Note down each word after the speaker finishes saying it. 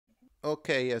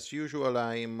Okay, as usual,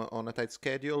 I'm on a tight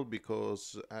schedule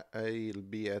because I'll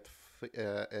be at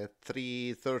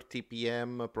 3:30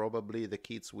 p.m. Probably the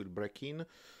kids will break in.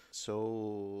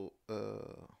 So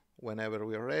whenever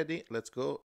we're ready, let's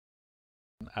go.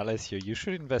 Alessio, you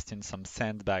should invest in some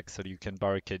sandbags so you can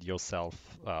barricade yourself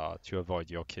to avoid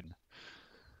your kid.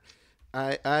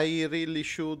 I really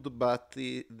should, but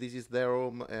this is their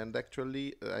home, and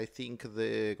actually, I think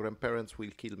the grandparents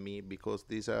will kill me because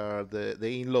these are the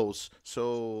in-laws.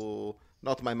 So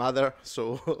not my mother.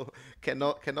 So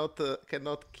cannot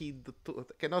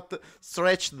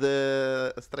stretch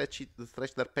their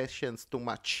patience too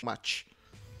much.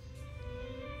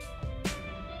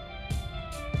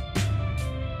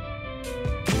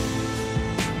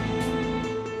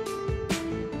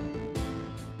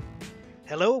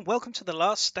 Hello and welcome to The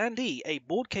Last Standee, a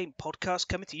board game podcast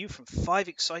coming to you from 5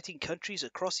 exciting countries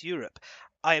across Europe.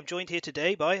 I am joined here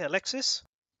today by Alexis,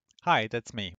 Hi,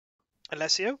 that's me.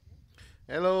 Alessio,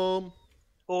 Hello.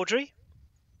 Audrey,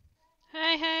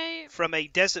 Hey, hey. from a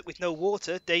desert with no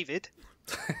water, David,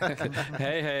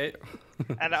 Hey, hey.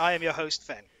 and I am your host,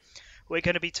 Fen. We're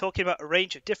going to be talking about a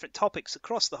range of different topics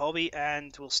across the hobby,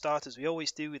 and we'll start as we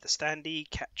always do with the Standee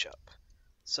Catch-up.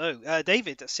 So,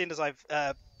 David, as soon as I've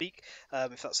speak,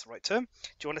 if that's the right term, do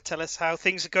you want to tell us how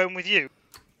things are going with you?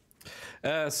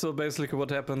 So basically,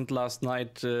 what happened last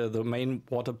night? The main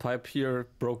water pipe here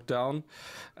broke down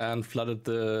and flooded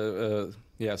the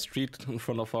street in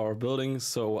front of our building.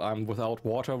 So I'm without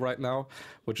water right now,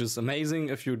 which is amazing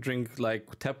if you drink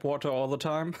like tap water all the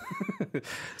time.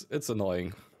 It's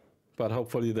annoying, but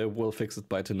hopefully they will fix it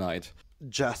by tonight.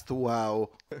 Just wow.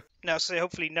 Now, so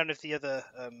hopefully none of the other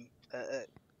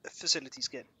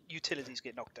utilities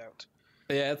get knocked out.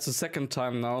 Yeah, it's the second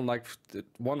time now. Like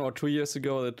 1 or 2 years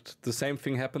ago, that the same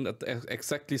thing happened at the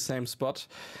exactly same spot,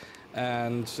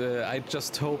 and I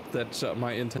just hope that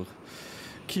my internet will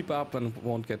keep up and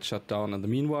won't get shut down in the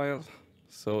meanwhile.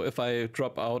 So if I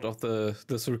drop out of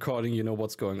this recording, you know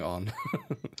what's going on.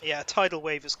 Yeah, a tidal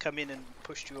wave has come in and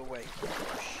pushed you away.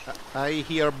 I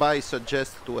hereby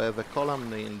suggest to have a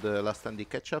column in the Last Standee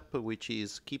Catch-up, which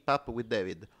is "Keep Up with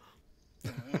David."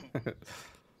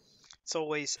 It's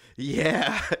always,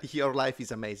 Yeah, your life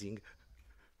is amazing.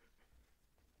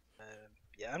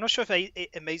 yeah, I'm not sure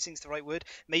if amazing is the right word.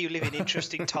 May you live in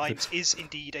interesting times is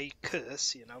indeed a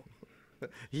curse, you know.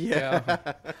 Yeah.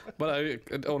 But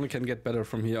it only can get better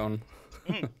from here on.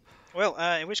 Well,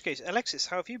 in which case, Alexis,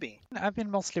 how have you been? I've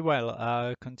been mostly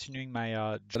well, continuing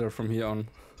my Better from here on.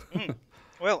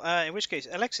 Well, in which case,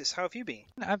 Alexis, how have you been?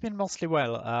 I've been mostly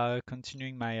well,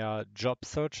 continuing my job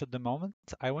search at the moment.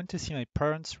 I went to see my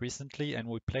parents recently and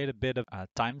we played a bit of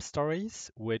Time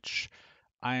Stories, which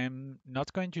I'm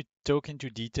not going to talk into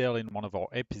detail in one of our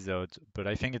episodes, but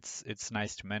I think it's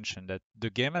nice to mention that the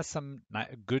game has some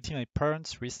good. My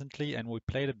parents recently, and we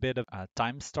played a bit of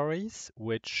Time Stories,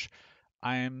 which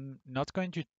I'm not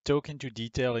going to talk into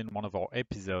detail in one of our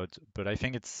episodes, but I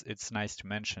think it's nice to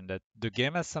mention that the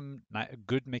game has some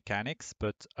good mechanics,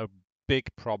 but a big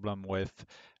problem with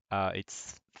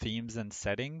its themes and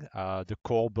setting. The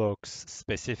core box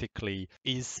specifically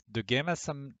is the game has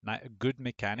some good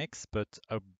mechanics, but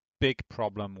a big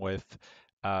problem with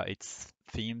its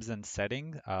themes and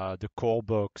setting. The core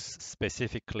box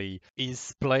specifically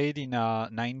is played in a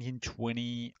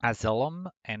 1920 asylum,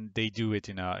 and they do it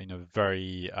in a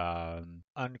very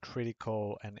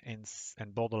uncritical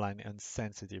and borderline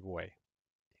insensitive way,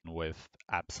 with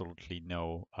absolutely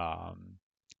no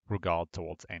regard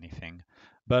towards anything.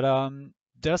 But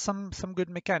there's some good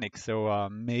mechanics. So uh,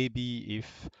 maybe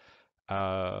if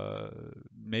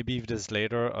there's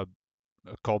later a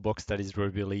core box that is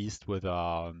released with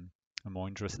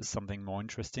something more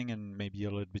interesting and maybe a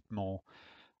little bit more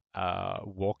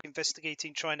work.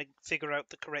 Investigating, trying to figure out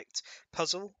the correct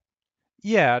puzzle.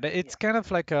 Yeah, it's Yeah. kind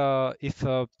of like if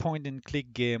a point and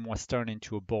click game was turned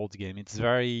into a board game. It's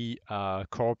very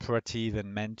cooperative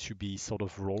and meant to be sort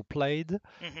of role played.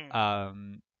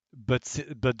 Hmm. But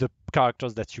the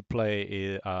characters that you play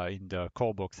in the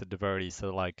core box at the very least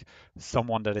are like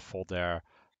someone that is for their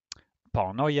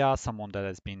paranoia, someone that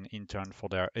has been interned for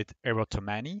their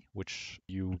erotomany, which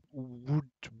you would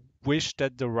wish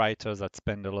that the writers had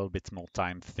spent a little bit more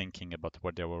time thinking about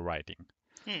what they were writing.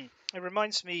 It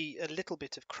reminds me a little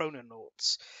bit of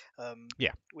Chrononauts,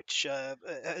 Yeah. which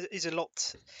is a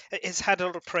lot. It's had a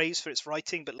lot of praise for its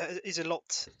writing, but is a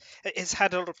lot. It's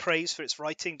had a lot of praise for its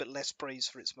writing, but less praise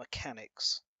for its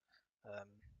mechanics. Um,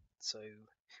 so,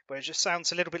 where it just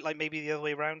sounds a little bit like maybe the other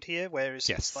way around here, whereas it's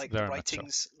Yes, like the very much so.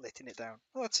 writing's letting it down.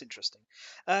 Oh, that's interesting.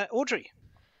 Audrey.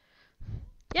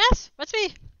 Yes, what's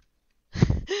me?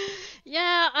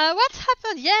 Yeah, what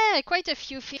happened? Yeah, quite a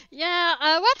few things.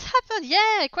 Yeah, what happened?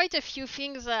 Yeah, quite a few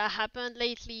things happened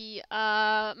lately.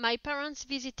 My parents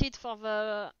visited for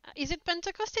the. Is it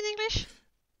Pentecost in English?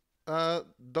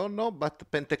 Don't know,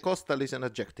 but Pentecostal is an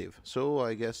adjective, so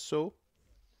I guess so.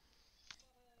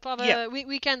 For Yeah. the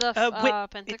weekend of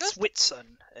It's Pentecost?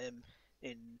 Whitsun.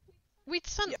 In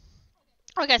Whitsun?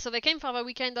 Yeah. Okay, so they came for the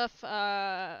weekend of.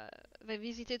 They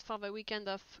visited for the weekend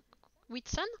of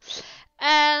Whitsun,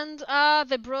 and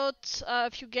they brought a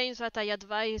few games that I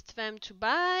advised them to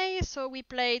buy. So we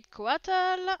played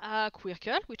Coatl,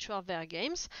 Quirkel, which were their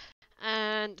games,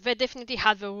 and they definitely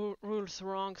had the rules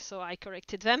wrong, so I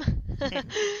corrected them.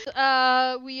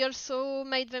 We also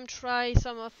made them try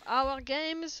some of our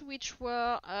games, which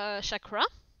were Chakra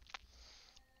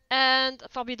and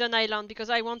Forbidden Island, because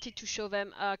I wanted to show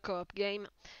them a co-op game,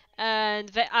 and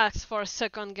they asked for a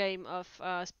second game of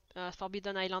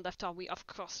Forbidden Island after we of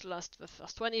course lost the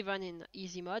first one, even in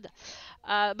easy mode,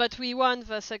 but we won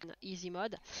the second easy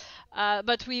mode,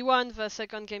 but we won the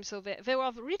second game, so they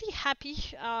were really happy,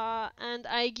 and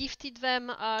I gifted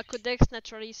them Codex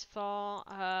Naturalis for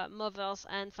Mother's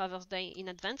and Father's Day in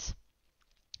advance.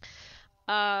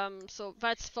 So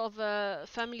that's for the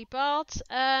family part,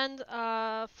 and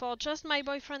for just my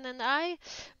boyfriend and I,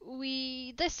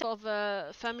 we this for the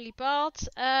family part,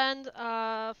 and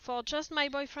for just my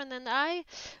boyfriend and I,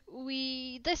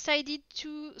 we decided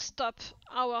to stop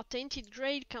our Tainted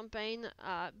Grail campaign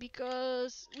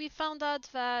because we found out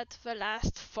that the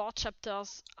last 4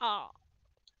 chapters are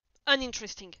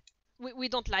uninteresting. We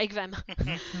don't like them.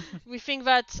 We think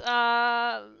that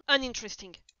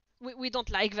uninteresting. We don't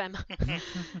like them.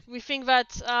 We think that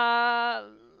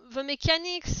the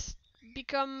mechanics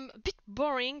become a bit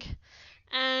boring,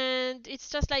 and it's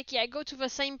just like, yeah, go to the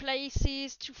same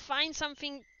places to find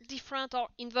something different, or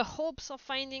in the hopes of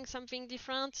finding something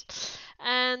different,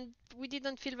 and we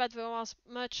didn't feel that there was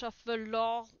much of the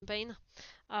lore campaign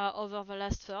over the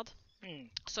last third.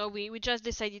 So we just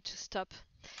decided to stop.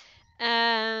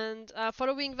 And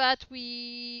following that,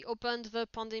 we opened the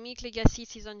Pandemic Legacy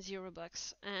Season 0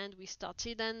 box, and we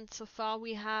started, and so far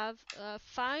we have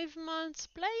 5 months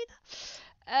played,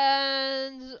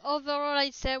 and overall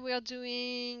I'd say we are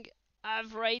doing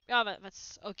average. Oh,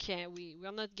 that's okay.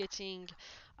 We're not getting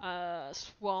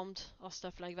swarmed or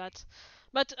stuff like that.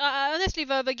 But honestly,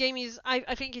 the game is,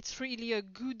 I think it's really a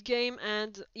good game,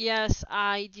 and yes,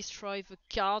 I destroy the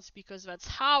cards because that's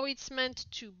how it's meant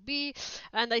to be,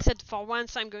 and I said for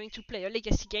once I'm going to play a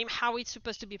legacy game how it's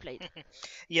supposed to be played.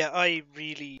 Yeah, I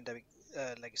really Pandemic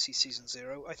Legacy Season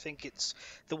 0. I think it's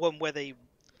the one where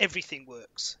everything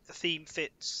works. The theme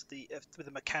fits with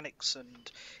the mechanics,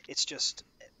 and it's just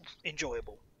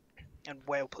enjoyable and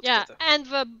well put together. And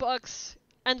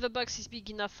the box is big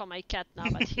enough for my cat now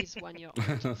that he's 1 year old.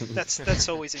 That's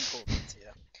always important.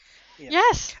 Yeah.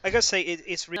 Yes. I gotta say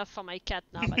it's enough for my cat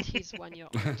now that he's 1 year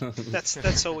old.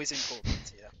 That's always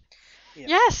important. Yeah.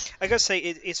 Yes. I gotta say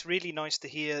it's really nice to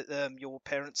hear your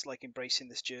parents like embracing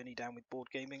this journey down with board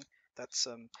gaming. That's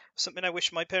something I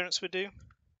wish my parents would do.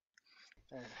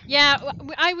 Yeah,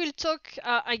 I will talk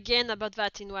again about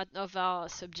that in one of our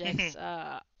subjects.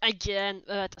 Again,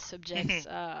 yeah,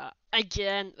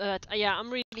 I'm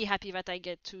really happy that I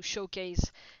get to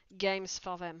showcase games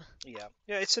for them. Yeah,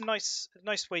 it's a nice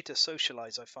way to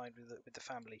socialize. I find with the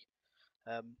family.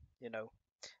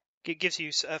 It gives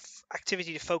you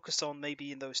activity to focus on,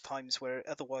 maybe in those times where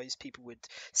otherwise people would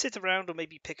sit around or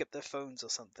maybe pick up their phones or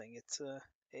something.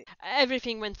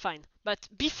 Everything went fine, but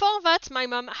before that my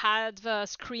mom had the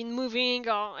screen moving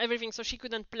or everything, so she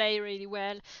couldn't play really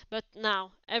well, but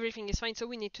now everything is fine, so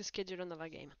we need to schedule another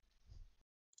game.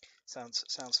 Sounds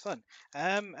fun.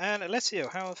 And Alessio,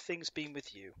 how have things been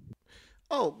with you?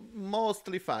 Oh,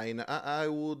 mostly fine. I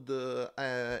would,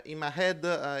 in my head,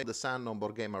 the sun on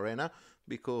Board Game Arena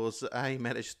because I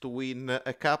managed to win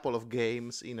a couple of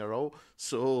games in a row.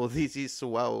 So this is,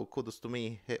 wow, kudos to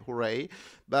me, hooray.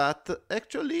 But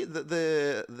actually,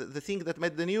 the thing that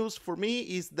made the news for me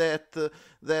is that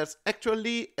there's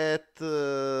actually at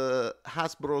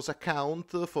Hasbro's account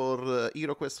for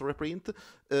HeroQuest reprint,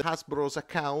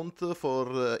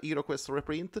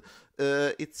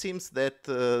 it seems that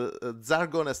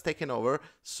Zargon has taken over.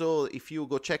 So if you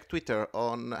go check Twitter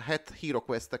on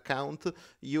 @HeroQuest account,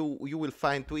 you will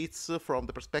find tweets from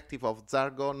the perspective of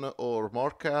Zargon or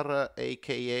Morkar,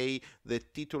 aka the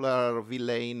titular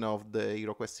villain of the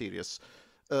HeroQuest series.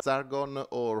 Zargon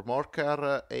or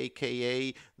Morkar,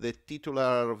 aka the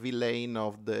titular villain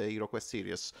of the HeroQuest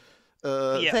series.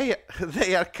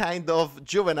 They are kind of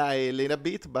juvenile in a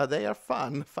bit, but they are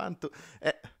fun to,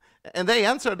 and they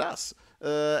answered us.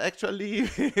 Actually,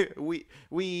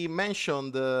 we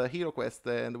mentioned Hero Quest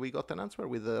and we got an answer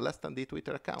with the last Standee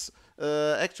Twitter account.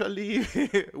 Actually,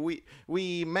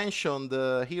 we mentioned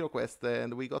Hero Quest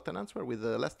and we got an answer with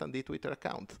the last Standee Twitter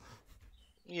account.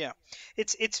 Yeah,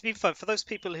 it's been fun for those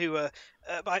people who are.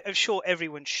 I'm sure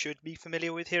everyone should be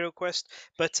familiar with Hero Quest,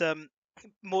 but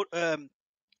more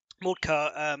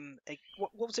Mordkar,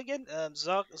 what was it again?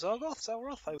 Zargoth?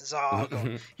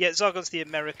 Zargon. Yeah, Zargon's the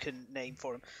American name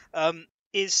for him.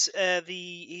 He's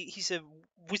a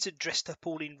wizard dressed up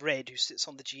all in red who sits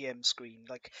on the GM screen,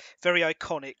 like very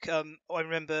iconic. I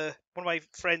remember one of my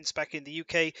friends back in the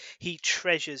UK. He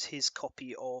treasures his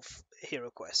copy of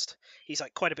Hero Quest. He's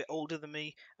like quite a bit older than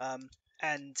me.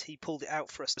 And he pulled it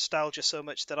out for us nostalgia so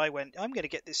much that I went, I'm going to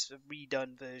get this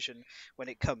redone version when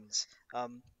it comes.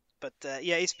 But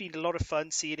yeah, it's been a lot of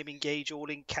fun seeing him engage all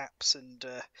in caps and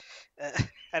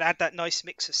add that nice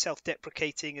mix of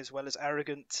self-deprecating as well as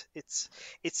arrogant. It's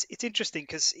interesting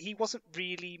because he wasn't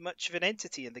really much of an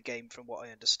entity in the game, from what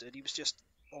I understood. He was just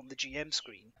on the GM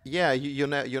screen. Yeah, you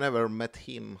never met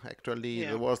him. Actually, Yeah.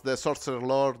 there was the Sorcerer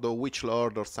Lord or Witch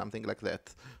Lord or something like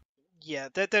that. Yeah,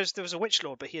 there was a Witch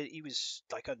Lord, but he was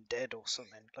like undead or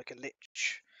something, like a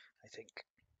lich, I think.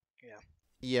 Yeah.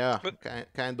 Yeah, But,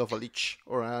 kind of a lich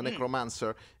or a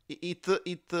necromancer. It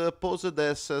posed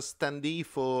as a standee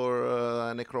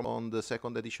for necromancer on the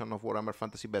second edition of Warhammer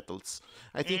Fantasy Battles,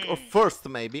 I think, or first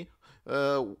maybe,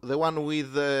 the one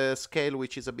with the scale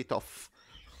which is a bit off.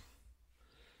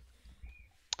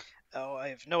 oh, I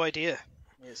have no idea.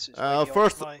 It's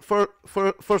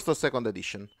First or second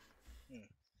edition.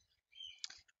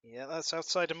 Yeah, that's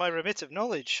outside of my remit of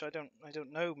knowledge. I don't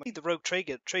know. I need the Rogue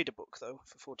Trader book though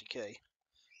for 40k,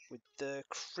 with the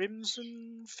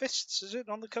Crimson Fists. Is it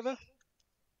on the cover?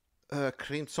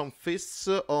 Crimson Fists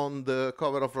on the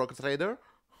cover of Rogue Trader.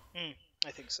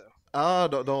 I think so.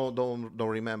 Don't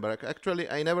remember. Actually,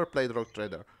 I never played Rogue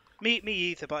Trader. Me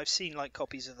either. But I've seen like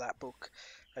copies of that book.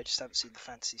 I just haven't seen the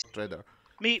fantasy Trader.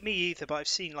 Me either. But I've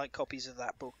seen like copies of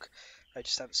that book. I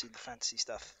just haven't seen the fantasy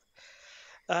stuff.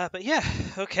 But yeah,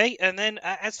 okay. And then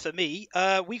as for me,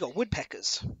 we got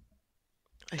woodpeckers.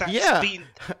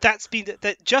 That's been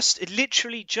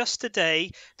literally just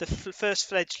today. The first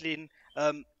fledgling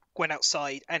went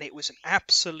outside, and it was an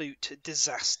absolute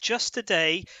disaster. Just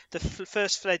today, the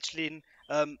first fledgling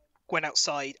went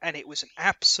outside, and it was an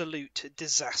absolute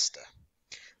disaster.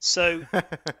 So,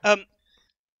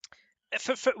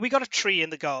 we got a tree in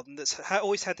the garden that's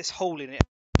always had this hole in it.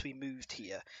 We moved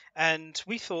here, and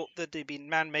we thought that they'd been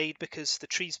man-made because the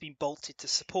tree's been bolted to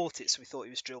support it, so we thought it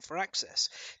was drilled for access.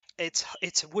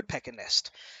 It's a woodpecker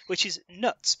nest, which is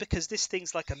nuts because this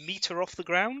thing's like a meter off the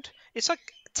ground. It's like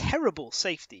terrible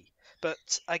safety, but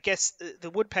I guess the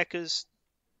woodpeckers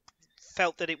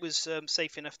felt that it was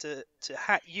safe enough to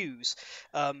use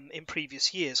in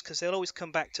previous years, because they'll always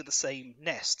come back to the same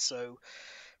nest. So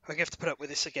I'm going to have to put up with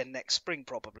this again next spring,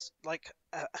 probably. Like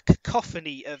a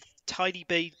cacophony of tiny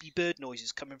baby bird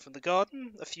noises coming from the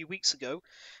garden a few weeks ago,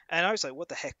 and I was like, what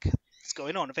the heck is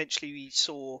going on? Eventually we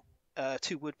saw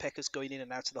two woodpeckers going in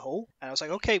and out of the hole, and I was like,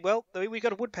 okay, well, we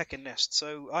got a woodpecker nest.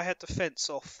 So I had to fence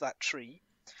off that tree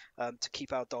to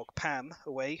keep our dog Pam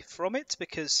away from it,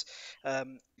 because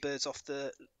birds off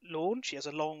the lawn. She has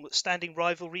a long standing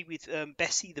rivalry with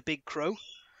Bessie the big crow.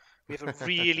 We have a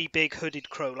really big hooded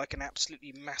crow, like an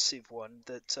absolutely massive one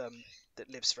that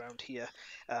lives around here,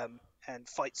 and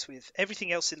fights with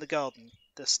everything else in the garden.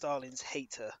 The starlings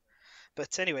hate her.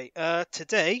 But anyway,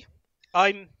 today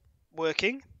I'm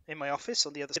working in my office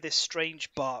on the other side of this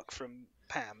strange bark from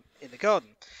Pam in the garden.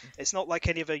 It's not like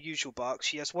any of her usual barks.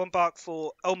 She has one bark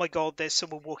for, oh my god, there's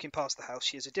someone walking past the house.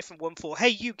 She has a different one for, hey,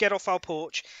 you get off our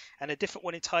porch, and a different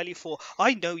one entirely for,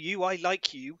 I know you, I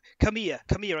like you, come here,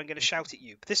 I'm going to shout at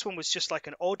you. But this one was just like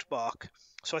an odd bark,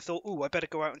 so I thought, I better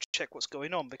go out and check what's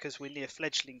going on, because we're near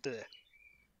fledgling deer.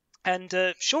 And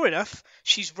sure enough,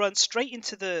 she's run straight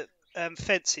into the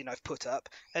fencing I've put up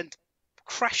and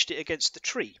crashed it against the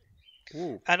tree.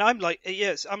 Ooh. And I'm like,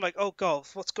 oh god,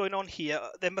 what's going on here?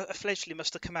 A fledgling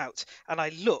must have come out. And I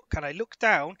look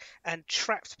down, and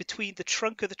trapped between the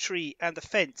trunk of the tree and the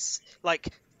fence, like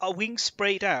a wing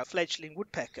sprayed out fledgling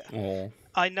woodpecker. Oh.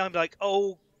 I'm like,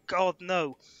 oh god,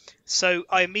 no. So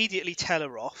I immediately tell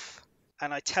her off,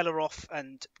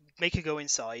 and make her go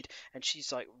inside, and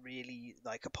she's like really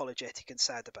like apologetic and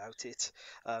sad about it,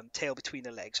 tail between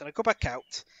her legs. And I go back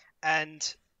out,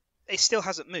 and it still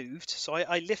hasn't moved, so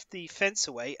I lift the fence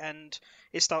away, and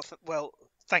it starts, well,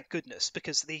 thank goodness,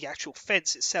 because the actual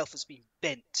fence itself has been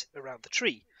bent around the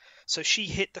tree. So she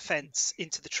hit the fence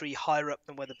into the tree higher up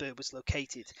than where the bird was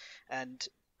located, and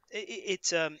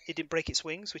it didn't break its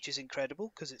wings, which is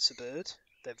incredible because it's a bird.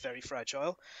 They're very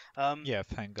fragile. Yeah,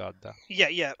 thank God.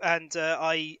 Yeah, and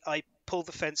I pulled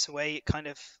the fence away, it kind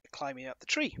of climbing up the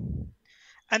tree,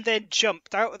 and then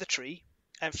jumped out of the tree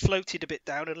and floated a bit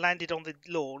down and landed on the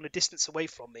lawn a distance away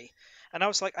from me. And I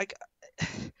was like,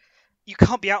 you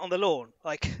can't be out on the lawn.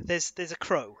 Like there's a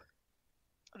crow.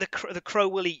 The crow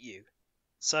will eat you.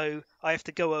 So I have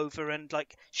to go over and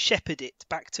like shepherd it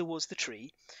back towards the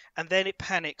tree, and then it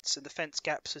panics and the fence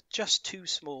gaps are just too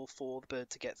small for the bird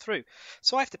to get through.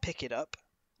 So I have to pick it up,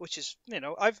 which is,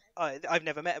 I've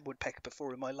never met a woodpecker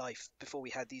before in my life before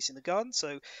we had these in the garden.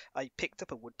 So I picked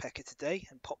up a woodpecker today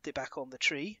and popped it back on the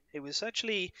tree. It was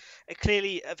actually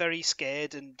clearly very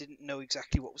scared and didn't know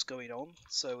exactly what was going on,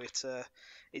 so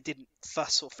it didn't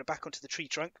fuss or back onto the tree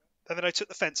trunk. And then I took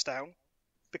the fence down,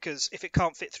 because if it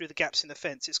can't fit through the gaps in the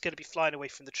fence, it's going to be flying away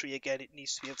from the tree again. It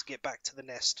needs to be able to get back to the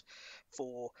nest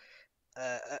for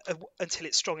until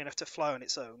it's strong enough to fly on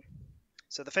its own.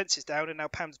 So the fence is down, and now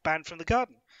Pam's banned from the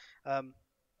garden. And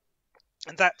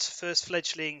that first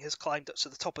fledgling has climbed up to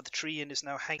the top of the tree and is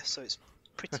now hanging, so it's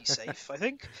pretty safe, I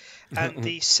think. And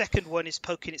the second one is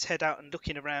poking its head out and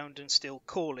looking around and still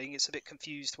calling. It's a bit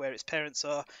confused where its parents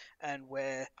are and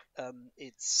where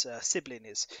its sibling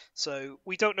is. So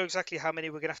we don't know exactly how many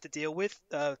we're going to have to deal with.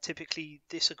 Typically,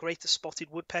 this are greater spotted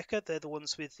woodpecker. They're the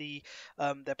ones with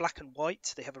they're black and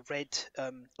white. They have a red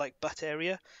like butt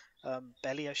area,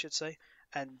 belly, I should say,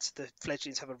 and the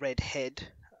fledglings have a red head.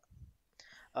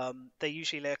 They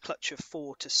usually lay a clutch of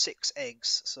 4 to 6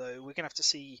 eggs, so we're going to have to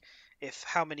see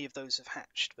how many of those have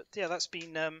hatched. But yeah, that's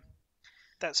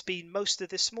been most of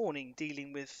this morning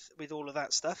dealing with all of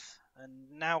that stuff,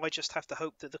 and now I just have to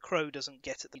hope that the crow doesn't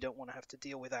get it. We don't want to have to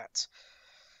deal with that.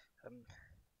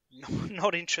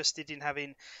 Not interested in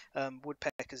having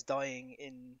woodpeckers dying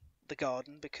in the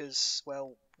garden because,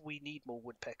 well, we need more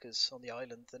woodpeckers on the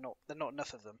island. They're not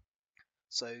enough of them,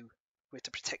 so we have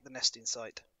to protect the nesting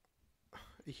site.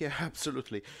 Yeah,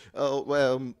 absolutely.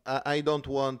 Well, I don't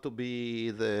want to be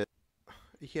the.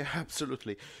 Yeah,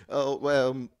 absolutely.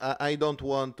 Well, I don't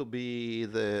want to be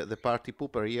the party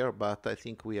pooper here, but I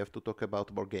think we have to talk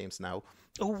about board games now.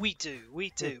 Oh, we do.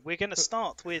 We're going to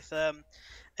start with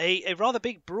a rather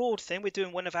big, broad thing. We're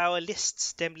doing one of our lists,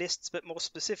 STEM lists, but more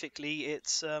specifically,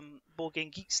 it's Board Game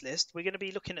Geek's list. We're going to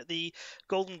be looking at the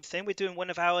golden thing. We're doing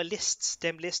one of our lists,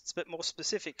 STEM lists, but more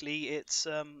specifically, it's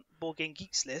Board Game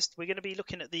Geek's list. We're going to be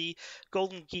looking at the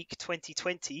Golden Geek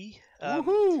 2020.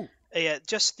 Woohoo! Yeah,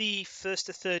 just the first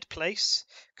to third place,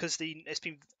 because it's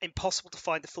been impossible to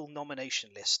find the full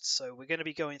nomination list. So we're going to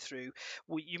be going through.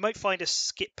 You might find us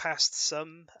skip past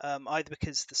some, either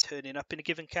because they're turning up in a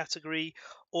given category,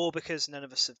 or because none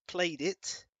of us have played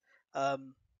it.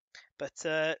 But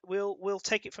we'll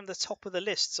take it from the top of the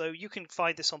list. So you can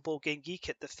find this on Board Game Geek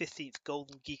at the 15th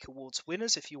Golden Geek Awards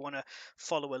winners if you want to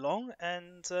follow along.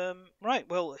 And right,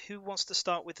 well, who wants to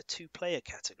start with the 2-player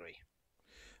category?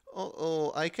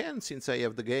 Oh, I can, since I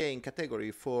have the game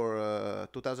category for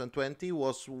 2020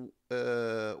 was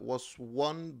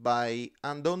won by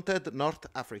Undaunted North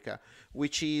Africa,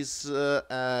 which is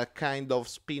a kind of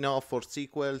spin-off or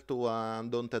sequel to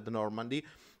Undaunted Normandy.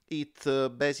 It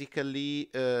basically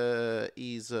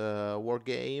is a war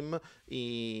game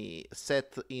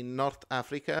set in North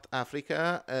Africa.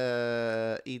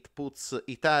 It puts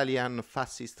Italian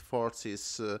fascist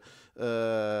forces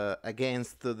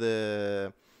against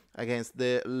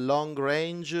the long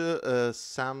range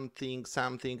something.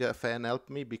 Fan, help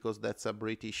me, because that's a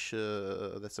British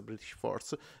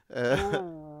force.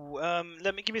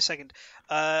 Let me give me a second.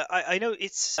 I know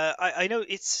it's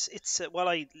while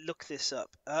I look this up.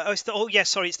 It's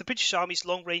the British Army's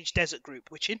Long Range Desert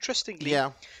Group, which interestingly,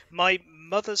 Yeah. my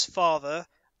mother's father's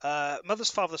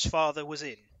father was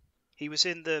in. He was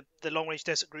in the Long Range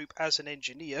Desert Group as an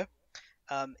engineer.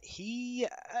 What can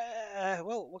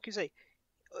you say?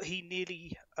 He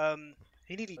nearly.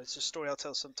 It's a story I'll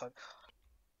tell sometime.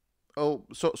 Oh,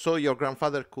 so your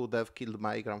grandfather could have killed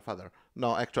my grandfather.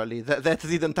 No, actually, that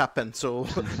didn't happen. So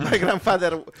my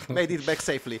grandfather made it back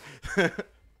safely.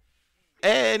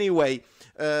 Anyway,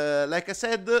 like I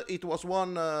said, it was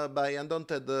won by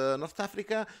Undaunted North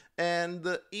Africa,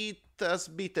 and it has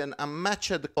beaten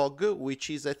Unmatched COG, which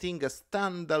is, I think, a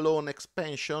standalone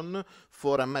expansion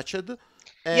for Unmatched.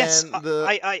 Yes,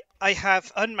 I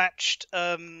have Unmatched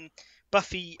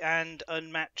Buffy and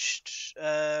Unmatched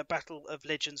Battle of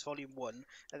Legends Volume 1,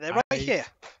 and they're right here.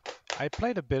 I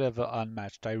played a bit of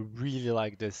Unmatched. I really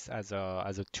like this as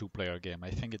a 2-player game.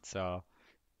 I think it's a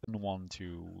fun one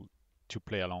to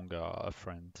play along a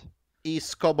friend.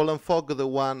 Is Cobble and Fog the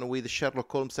one with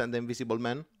Sherlock Holmes and the Invisible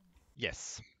Man?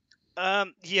 Yes.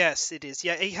 Yes, it is.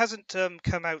 Yeah, he hasn't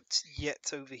come out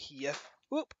yet over here.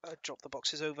 Whoop! I dropped the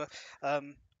boxes over.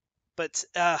 But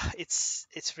it's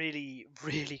really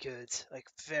really good. Like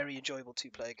very enjoyable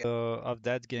two-player game. Of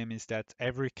that game is that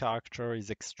every character is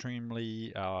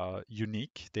extremely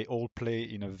unique. They all play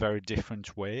in a very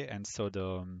different way, and so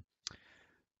the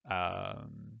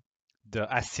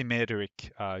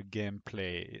asymmetric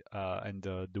gameplay and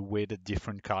the way that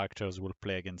different characters will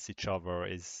play against each other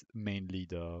is mainly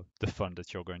the fun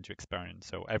that you're going to experience.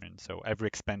 So every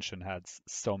expansion adds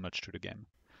so much to the game.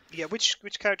 Yeah, which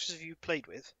characters have you played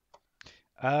with?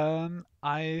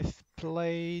 I've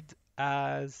played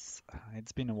as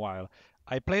it's been a while.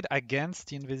 I played against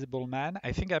the Invisible Man.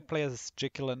 I think I play as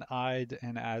Jekyll and Hyde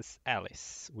and as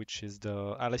Alice, which is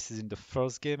the Alice is in the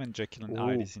first game and Jekyll and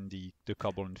Hyde Ooh, is in the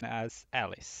Goblin as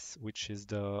Alice, which is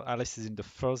the Alice is in the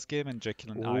first game and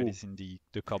Jekyll and Hyde ooh. is in the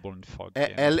Goblin Fog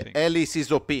game, I think. Alice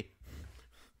is OP.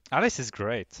 Alice is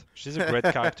great. She's a great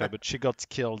character, but she got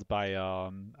killed by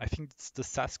I think it's the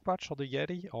Sasquatch or the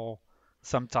Yeti or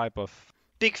some type of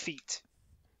Big Feet.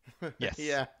 yes.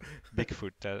 Yeah.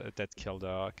 Bigfoot that killed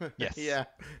yes. Yeah.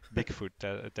 Bigfoot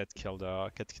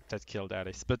that killed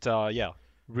Alice. But yeah,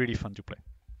 really fun to play.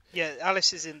 Yeah,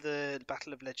 Alice is in the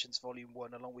Battle of Legends Volume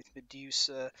 1 along with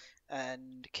Medusa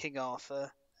and King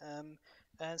Arthur and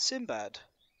Sinbad.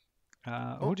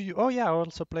 Who do you? Oh yeah, I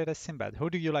also played as Sinbad. Who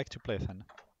do you like to play then?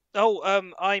 Oh,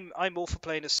 I'm all for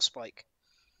playing as Spike.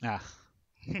 Ah,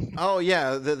 Oh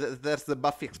yeah, there's the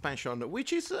Buffy expansion,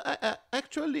 which is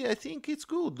actually I think it's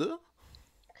good.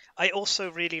 I also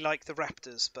really like the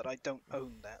Raptors, but I don't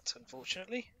own that,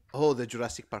 unfortunately. Oh, the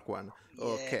Jurassic Park one. Yeah.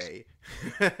 Okay.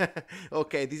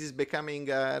 Okay, this is becoming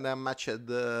an unmatched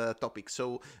topic.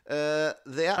 So, the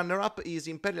runner-up is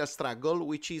Imperial Struggle,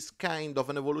 which is kind of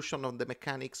an evolution of the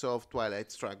mechanics of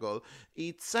Twilight Struggle.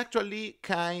 It's actually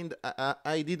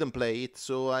I didn't play it,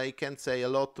 so I can't say a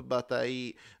lot, but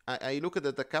I looked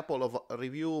at a couple of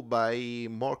reviews by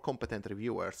more competent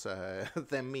reviewers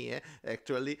than me,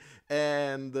 actually,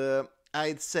 and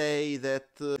I'd say that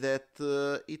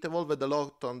it evolved a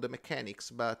lot on the mechanics,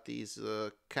 but is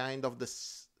kind of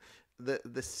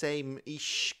the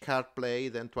same-ish card play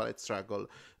than Twilight Struggle.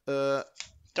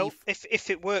 Don't if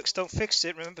it works, don't fix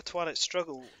it. Remember, Twilight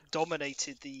Struggle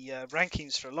dominated the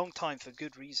rankings for a long time for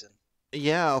good reason.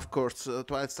 Yeah, of course.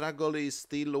 Twilight Struggle is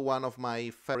still one of my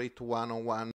favorite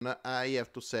one-on-one. I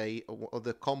have to say,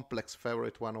 the complex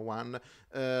favorite one-on-one.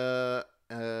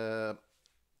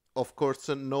 Of course,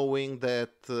 knowing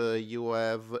that you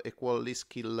have equally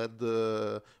skilled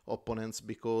opponents,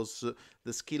 because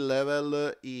the skill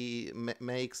level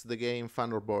makes the game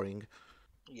fun or boring.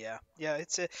 Yeah,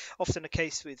 it's often a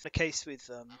case with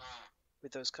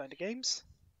those kind of games.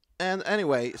 And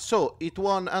anyway, so it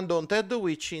won Undaunted,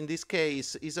 which in this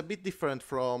case is a bit different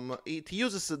from. It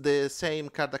uses the same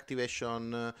card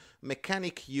activation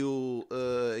mechanic you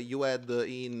had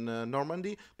in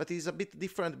Normandy, but it's a bit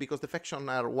different because the factions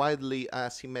are widely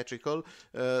asymmetrical.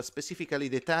 Specifically,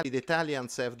 the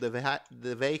Italians have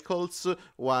the vehicles,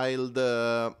 while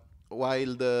the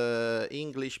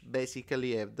English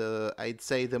basically have I'd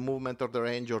say, the movement or the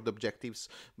range or the objectives,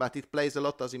 but it plays a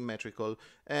lot asymmetrical.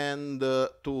 And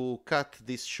to cut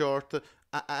this short,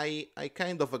 I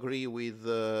kind of agree with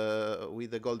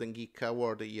the Golden Geek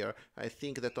Award here. I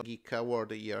think that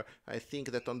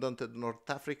Undaunted North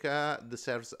Africa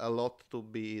deserves a lot to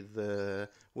be the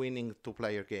winning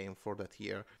two-player game for that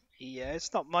year. Yeah,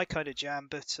 it's not my kind of jam,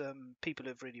 but people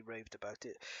have really raved about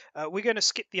it. We're going to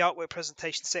skip the artwork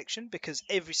presentation section because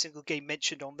every single game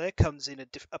mentioned on there comes in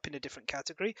up in a different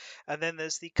category. And then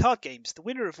there's the card games. The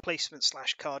winner of replacement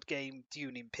 / card game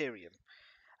Dune Imperium,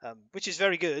 which is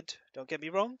very good. Don't get me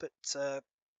wrong, but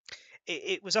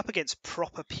it was up against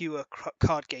proper pure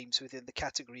card games within the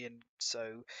category, and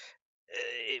so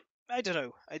I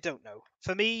don't know.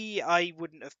 For me, I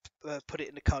wouldn't have put it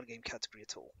in the card game category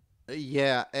at all.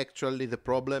 Yeah, actually, the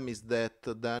problem is that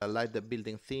I like the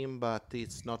building theme, but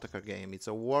it's not a card game. It's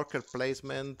a worker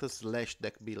placement /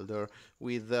 deck builder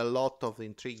with a lot of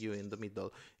intrigue in the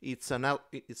middle. It's an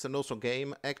awesome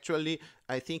game. Actually,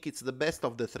 I think it's the best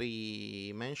of the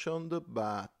three mentioned,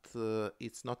 but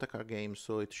it's not a card game,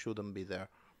 so it shouldn't be there.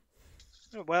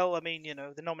 Well, I mean,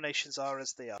 the nominations are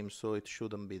as they are. So it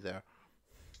shouldn't be there.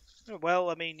 Well,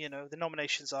 I mean, the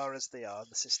nominations are as they are.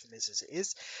 The system is as it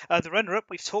is. The runner-up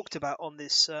we've talked about on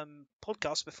this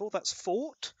podcast before. That's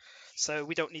Fort. So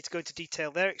we don't need to go into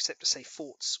detail there, except to say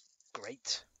Fort's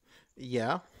great.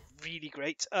 Yeah. Really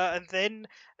great. And then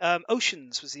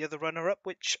Oceans was the other runner-up,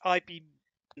 which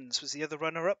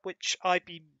I'd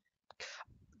be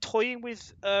toying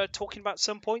with talking about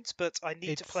some points, but I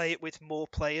need to play it with more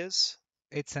players.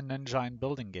 It's an engine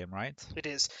building game, right? It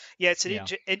is. Yeah, it's an Yeah.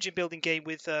 engine building game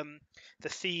with the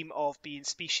theme of being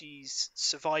species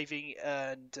surviving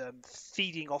and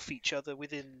feeding off each other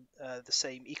within the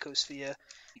same ecosphere,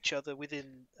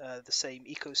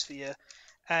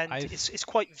 and I've it's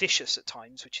quite vicious at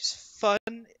times, which is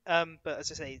fun. But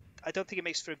as I say, I don't think it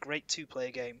makes for a great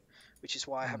two-player game, which is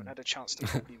why I haven't had a chance to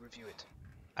properly review it.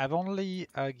 I've only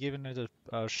given it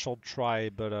a short try,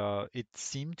 but it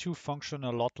seemed to function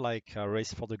a lot like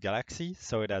Race for the Galaxy.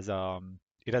 So it has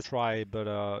try,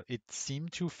 but it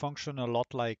seemed to function a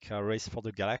lot like Race for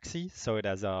the Galaxy. So it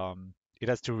has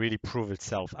to really prove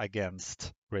itself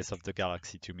against Race of the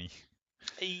Galaxy to me.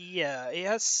 Yeah, it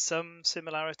has some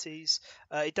similarities.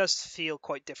 It does feel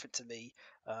quite different to me.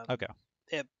 Okay.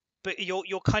 Yeah, but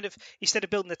you're kind of, instead of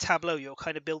building a tableau, you're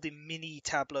kind of building mini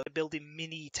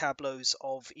tableaus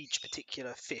of each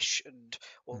particular fish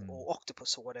or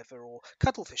octopus or whatever, or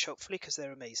cuttlefish hopefully, because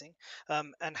they're amazing.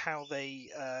 And how they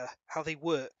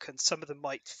work, and some of them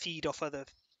might feed off other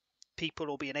people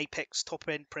or be an apex top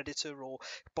end predator or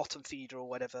bottom feeder or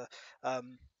whatever.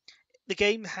 The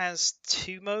game has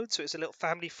 2 modes, so it's a little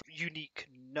family unique,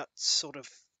 nuts, sort of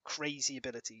crazy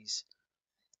abilities.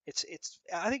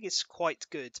 I think it's quite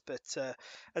good, but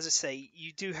as I say,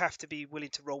 you do have to be willing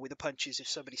to roll with the punches if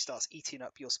somebody starts eating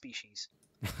up your species.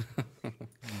 I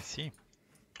see.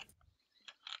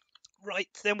 Right,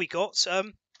 then we got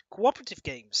cooperative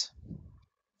games.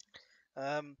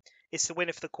 It's the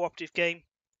winner for the cooperative game.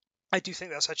 I do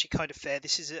think that's actually kind of fair.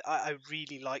 I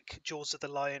really like Jaws of the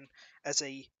Lion as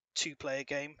a 2-player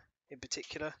game in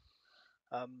particular.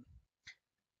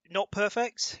 Not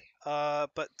perfect,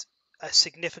 but a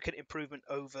significant improvement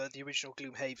over the original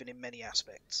Gloomhaven in many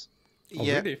aspects. Oh,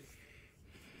 Yeah, really?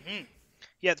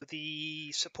 Yeah,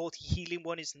 the supporty healing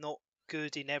one is not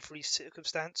good in every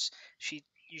circumstance.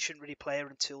 You shouldn't really play her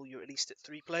until you're at least at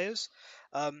 3 players.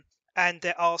 And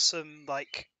there are some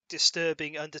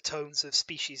disturbing undertones of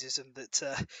speciesism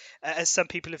that, as some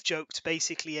people have joked,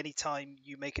 basically anytime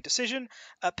you make a decision,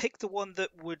 pick the one that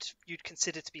you'd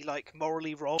consider to be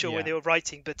morally wrong. Sure, when they were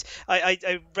writing, but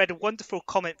I read a wonderful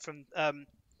comment from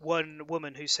one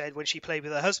woman who said when she played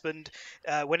with her husband,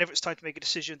 whenever it's time to make a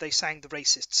decision, they sang the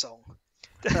racist song.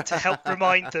 To help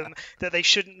remind them that they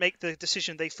shouldn't make the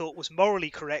decision they thought was morally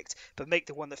correct, but make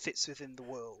the one that fits within the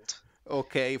world.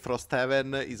 okay,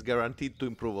 Frosthaven is guaranteed to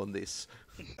improve on this.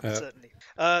 Certainly.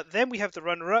 Then we have the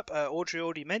runner-up. Audrey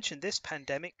already mentioned this,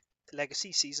 Pandemic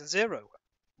Legacy Season 0.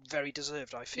 Very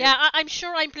deserved, I feel. Yeah, I'm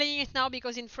sure I'm playing it now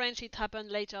because in French it happened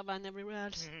later than everywhere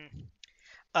else.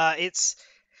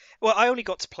 Well, I only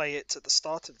got to play it at the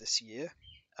start of this year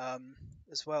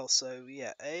as well, so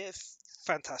yeah, a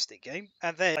fantastic game.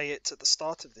 And then play it at the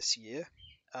start of this year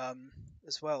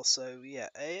as well, so yeah,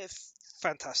 a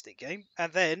fantastic game.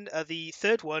 And then the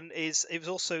third one it was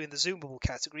also in the Zoomable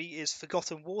category, is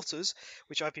Forgotten Waters,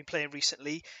 which I've been playing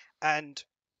recently, and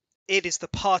it is the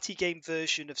party game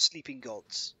version of Sleeping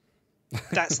Gods.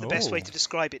 That's the best way to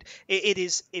describe it.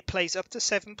 It plays up to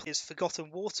 7 players.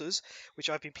 Forgotten Waters, which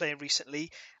I've been playing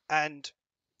recently, and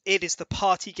it is the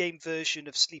party game version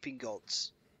of Sleeping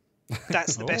Gods.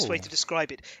 That's the best way to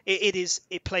describe it.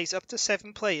 It plays up to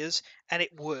 7 players, and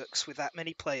it works with that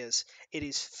many players. It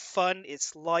is fun,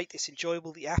 it's light, it's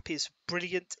enjoyable. The app is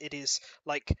brilliant. It is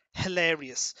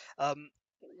hilarious.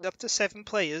 Up to 7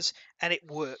 players, and it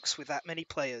works with that many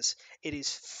players. It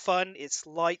is fun, it's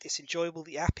light, it's enjoyable.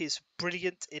 The app is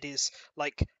brilliant. It is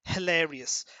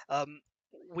hilarious.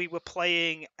 We were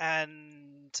playing,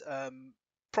 and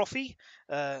Profi,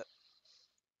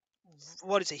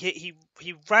 what is it? He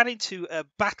ran into a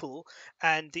battle,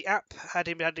 and the app had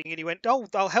him landing, and he went, "Oh,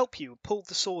 I'll help you." Pulled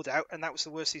the sword out, and that was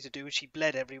the worst thing to do, and she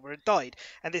bled everywhere and died.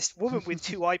 And this woman with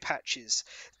 2 eye patches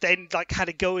then had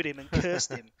a go at him and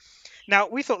cursed him. Now,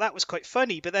 we thought that was quite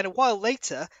funny, but then a while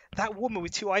later, that woman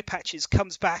with 2 eye patches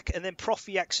comes back, and then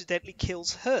Profi accidentally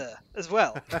kills her as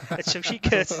well. And so she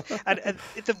curses, and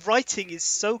the writing is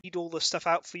so... Read all the stuff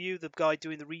out for you. The guy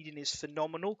doing the reading is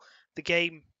phenomenal. The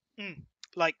game,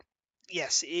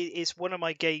 yes, it is one of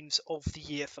my games of the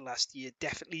year for last year,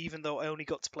 definitely, even though I only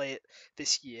got to play it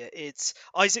this year. It's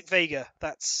Isaac Vega,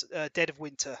 that's Dead of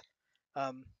Winter.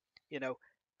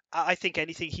 I think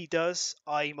anything he does,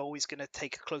 I'm always going to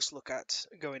take a close look at.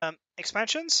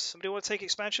 Expansions? Somebody want to take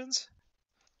expansions?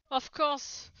 Of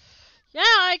course. Yeah,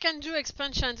 I can do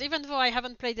expansions, even though I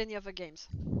haven't played any other games.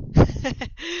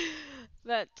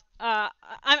 But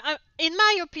in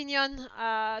my opinion,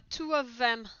 2 of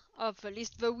them of the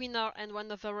list, the winner and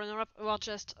one of the runner-up, were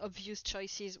just obvious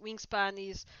choices. Wingspan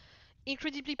is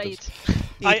incredibly played.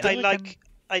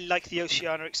 I like the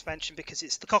Oceania expansion because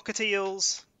it's the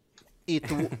cockatiels. it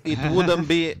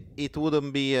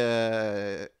wouldn't be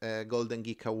a Golden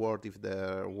Geek Award if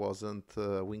there wasn't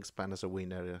Wingspan as a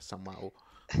winner somehow.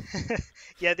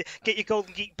 Yeah, get your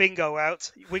Golden Geek bingo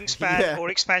out. Wingspan Yeah, or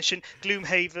expansion,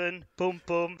 Gloomhaven, boom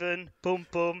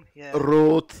boom. Yeah,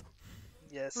 Root.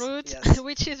 yes, Root, yes.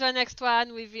 which is the next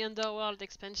one with the Underworld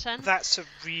expansion. That's a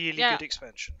really Yeah, good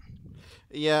expansion.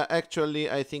 Yeah, actually,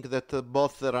 I think that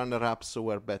both the runner-ups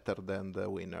were better than the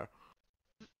winner.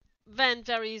 then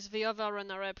there is the other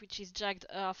runner-up, which is Jagged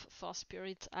Earth for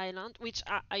Spirit Island, which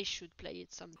I should play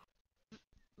it some.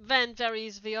 Then there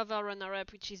is the other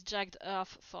runner-up, which is Jagged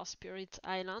Earth for Spirit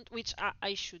Island, which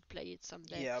I should play it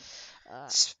someday. Yeah.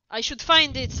 I should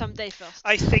find it someday first.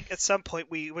 I think at some point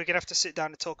we're going to have to sit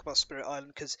down and talk about Spirit Island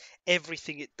because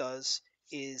everything it does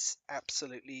is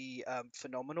absolutely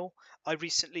phenomenal. I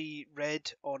recently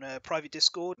read on a private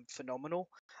Discord, phenomenal.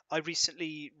 I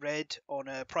recently read on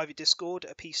a private Discord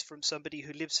a piece from somebody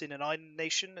who lives in an island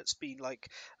nation that's been like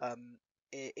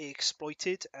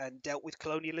exploited and dealt with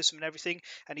colonialism and everything,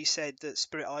 and he said that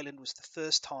Spirit Island was the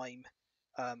first time.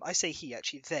 I say he,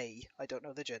 actually they. I don't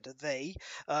know the gender.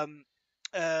 Um,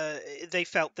 they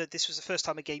felt that this was the first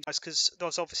time a game, because there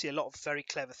was obviously a lot of very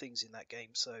clever things in that game.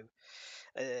 So,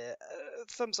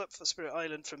 thumbs up for Spirit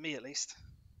Island from me at least.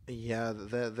 Yeah,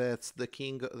 that's the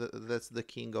king. That's the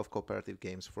king of cooperative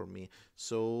games for me.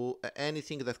 So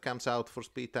anything that comes out for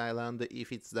Spirit Island,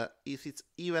 if it's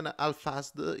even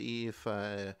half-assed, if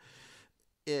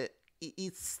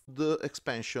it's the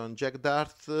expansion Jack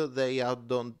Dart, they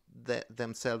outdone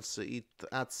themselves. It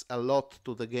adds a lot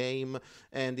to the game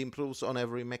and improves on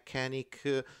every mechanic.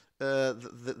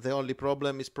 The only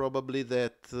problem is probably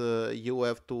that you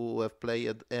have to have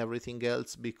played everything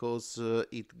else, because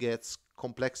it gets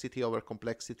complexity over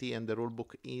complexity, and the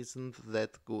rulebook isn't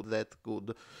that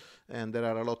good, and there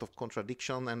are a lot of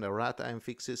contradiction and errata and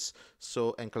fixes,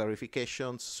 so, and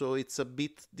clarifications, so it's a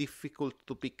bit difficult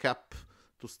to pick up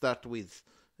to start with.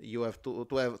 You have to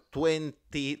have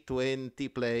 20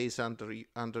 plays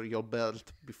under your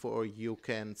belt before you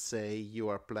can say you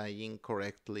are playing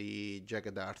correctly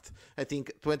Jagged Art. I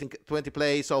think 20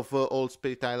 plays of Old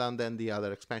Spirit Island and the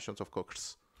other expansions, of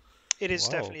course. It is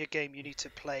Wow. definitely a game you need to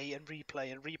play and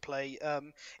replay and replay.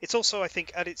 It's also, I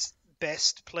think, at its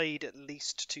best played at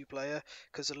least two-player,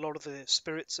 because a lot of the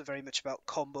spirits are very much about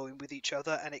comboing with each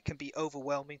other, and it can be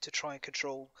overwhelming to try and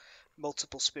control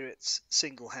multiple spirits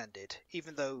single-handed.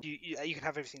 Even though you can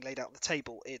have everything laid out on the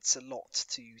table, it's a lot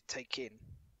to take in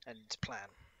and plan.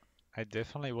 I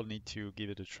definitely will need to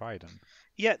give it a try then.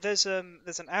 Yeah, there's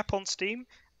an app on Steam.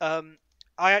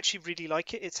 I actually really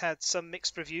like it. It's had some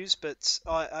mixed reviews, but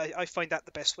I find that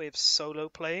the best way of solo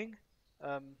playing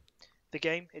the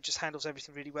game. It just handles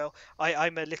everything really well.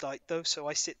 I'm a little light though, so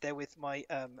I sit there with my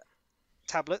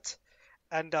tablet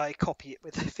and I copy it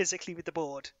with physically with the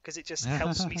board, because it just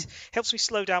helps me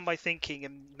slow down my thinking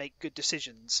and make good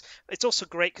decisions. It's also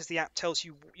great because the app tells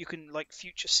you can like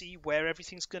future see where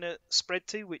everything's gonna spread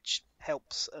to, which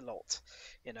helps a lot,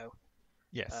 you know.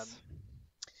 Yes.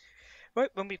 Right,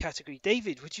 when we category,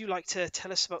 David, would you like to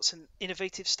tell us about some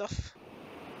innovative stuff?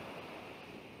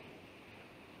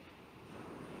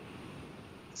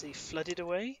 Has he flooded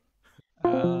away?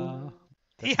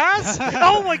 He has!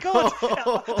 Oh my god!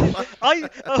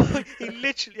 He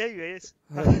literally, there he is.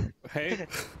 Hey,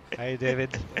 Hi,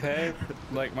 David. hey,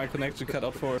 like my connection cut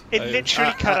out for. It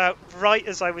literally cut out right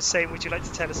as I was saying, would you like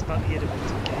to tell us about the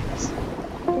innovative games?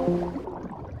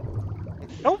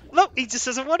 Oh, look, he just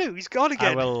doesn't want to. He's gone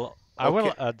again. I will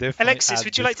definitely Alexis, add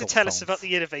would you like to Discord tell us sounds. about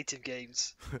the innovative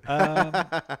games?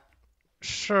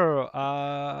 Sure.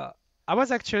 I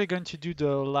was actually going to do the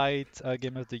light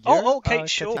game of the year. Oh, okay,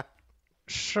 sure.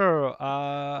 Sure.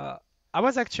 I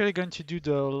was actually going to do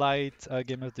the light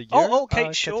game of the year. Oh,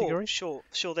 okay, category. sure.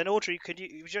 Then Audrey, would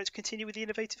you like to continue with the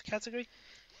innovative category?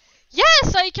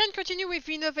 Yes, I can continue with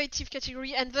the innovative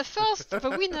category, and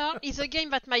the winner is a game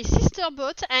that my sister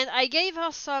bought, and I gave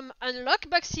her some unlock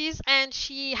boxes, and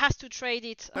she has to trade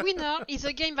it. Winner is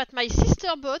a game that my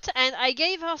sister bought, and I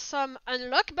gave her some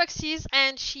unlock boxes,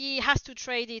 and she has to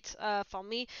trade it for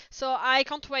me. So I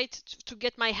can't wait to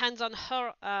get my hands on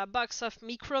her box of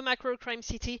Macro Crime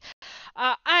City.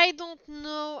 I don't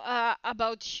know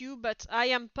about you, but I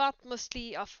am part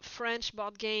mostly of French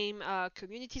board game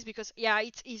communities, because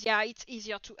it's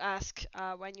easier to ask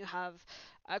when you have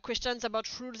questions about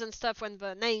rules and stuff when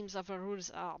the names of the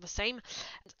rules are the same.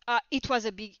 It was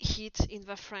a big hit in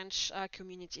the French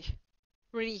community,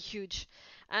 really huge.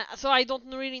 So I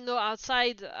don't really know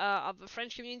outside of the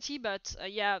French community, but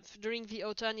during the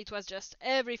autumn it was just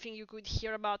everything you could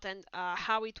hear about, and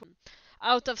how it was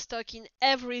out of stock in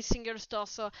every single store.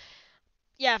 So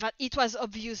yeah, that it was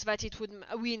obvious that it would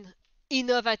win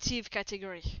innovative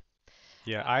category.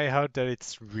 Yeah, I heard that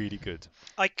it's really good.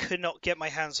 I could not get my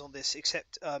hands on this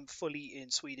except fully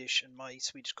in Swedish, and my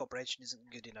Swedish comprehension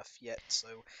isn't good enough yet. So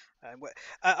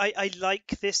I like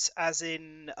this as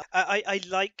in I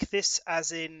like this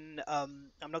as in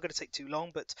I'm not going to take too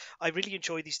long, but I really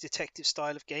enjoy these detective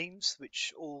style of games,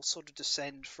 which all sort of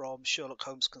descend from Sherlock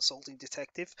Holmes Consulting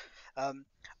Detective.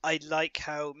 I like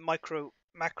how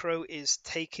Macro is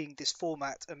taking this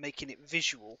format and making it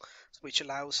visual, which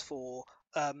allows for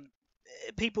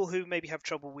people who maybe have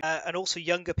trouble with, and also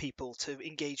younger people to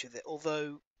engage with it.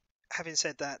 Although, having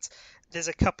said that, there's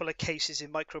a couple of cases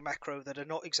in Micro Macro that are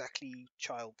not exactly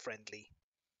child friendly.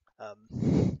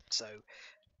 So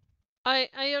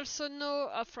I also know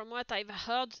from what I've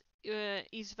heard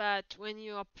is that when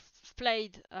you are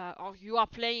played or you are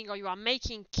playing or you are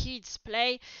making kids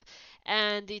play,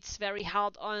 and it's very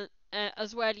hard on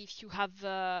as well if you have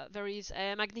there is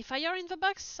a magnifier in the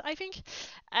box, I think,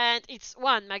 and it's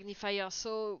one magnifier,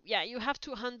 so yeah, you have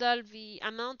to handle the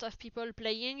amount of people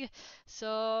playing.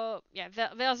 So yeah,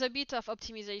 there's a bit of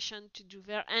optimization to do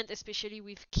there, and especially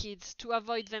with kids to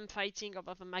avoid them fighting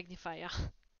over the magnifier.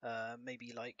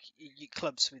 maybe like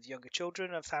clubs with younger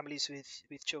children and families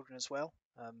with children as well.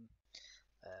 Uh,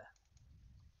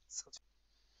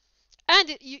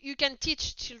 And you can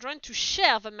teach children to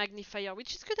share the magnifier,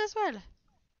 which is good as well.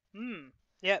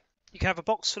 yeah, you can have a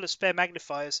box full of spare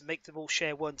magnifiers and make them all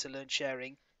share one to learn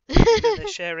sharing. Even though they're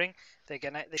sharing, they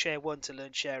share one to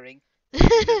learn sharing. Even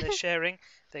though they're sharing,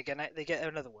 they get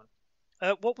another one.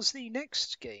 What was the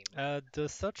next game? The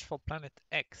Search for Planet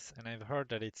X, and I've heard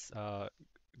that it's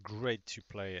great to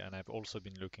play, and I've also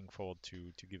been looking forward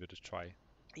to give it a try.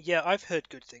 Yeah, I've heard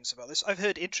good things about this. I've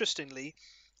heard, interestingly,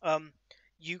 um,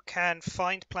 you can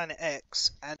find Planet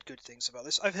X and good things about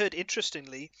this. I've heard,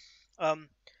 interestingly, um,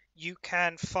 you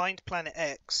can find Planet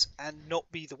X and not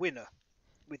be the winner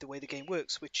with the way the game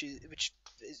works, which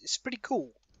is pretty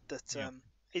cool. That Yeah.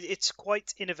 It's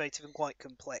quite innovative and quite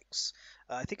complex.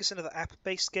 I think it's another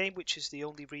app-based game, which is the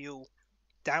only real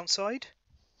downside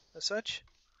as such.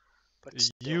 But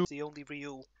still, You the only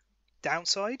real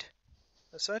downside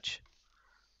as such.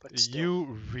 But still.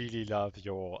 you really love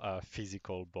your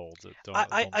physical boards,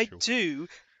 I don't you? do.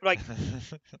 Right.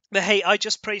 But hey, I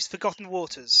just praised Forgotten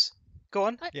Waters. Go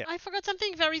on. Yeah. I forgot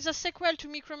something. There is a sequel to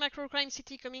Micro Macro Crime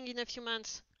City coming in a few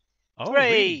months. Oh, really?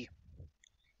 Hooray!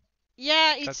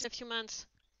 Yeah, it's That's in a few months.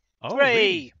 oh, really?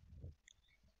 Hooray!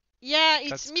 Yeah, it's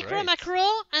That's Micro great. Macro,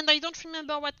 and I don't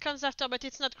remember what comes after, but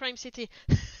it's not Crime City.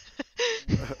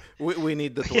 We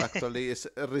need to actually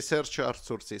research our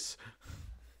sources.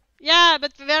 Yeah,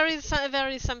 but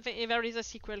something. There is a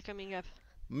sequel coming up.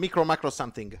 Micro macro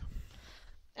something.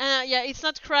 Yeah, it's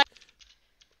not Crime.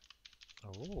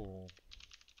 Oh,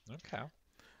 okay.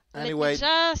 Anyway, Let me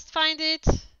just find it.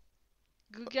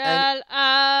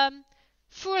 Google.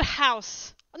 Full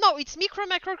House. No, it's Micro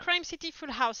Macro Crime City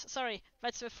Full House. Sorry,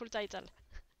 that's the full title.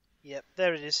 Yep,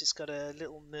 there it is. It's got a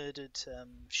little murdered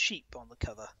sheep on the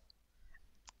cover.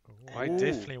 Oh, I Ooh.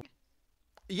 definitely.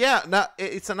 Yeah, no,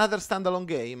 it's another standalone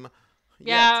game.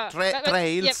 Yeah,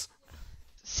 Trails. yep.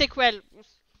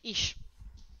 Sequel-ish.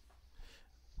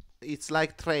 It's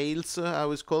like Trails,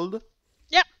 how it's called.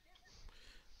 Yeah.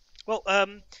 Well,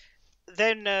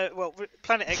 then,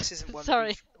 Planet X isn't one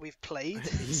Sorry. we've played.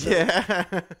 So,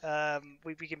 Yeah.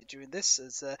 we begin during this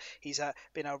as he's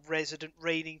been our resident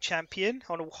reigning champion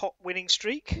on a hot winning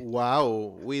streak.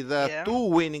 Wow, with a Yeah. 2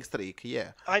 winning streak,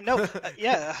 yeah. I know,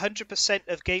 yeah, 100%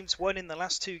 of games won in the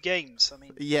last 2 games. I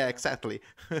mean, Yeah, exactly.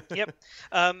 Yep.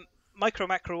 Micro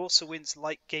Macro also wins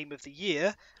Light Game of the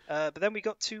Year, but then we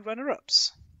got 2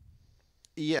 runner-ups.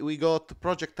 Yeah, we got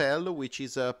Project L, which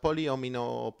is a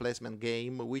polyomino placement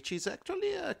game, which is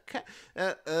actually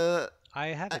I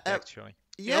have it actually.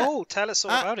 yeah. Oh, tell us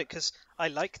all about it, because I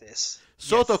like this.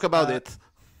 So Yes, talk about it.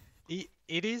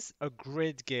 It is a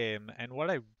great game, and what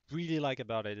I really like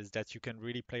about it is that you can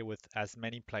really play with as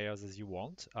many players as you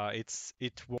want.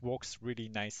 It works really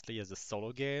nicely as a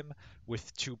solo game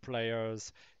with 2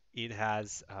 players. It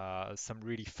has some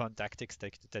really fun tactics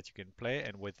that you can play,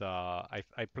 and with I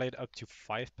played up to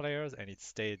 5 players, and it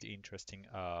stayed interesting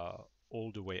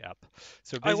all the way up.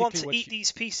 So I want basically, to what eat you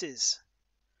these pieces.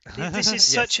 This is yes,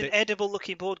 such an edible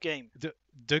looking board game.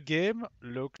 the game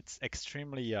looks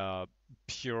extremely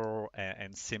pure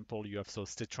and simple. You have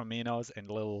those tetraminos and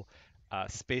little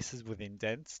spaces with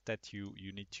indents that you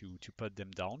need to put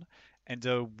them down. And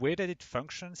the way that it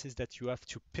functions is that you have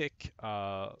to pick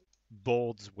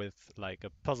boards with like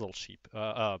a puzzle shape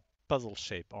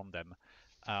on them,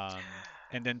 um,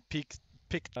 and then pick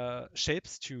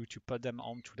shapes to put them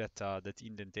onto that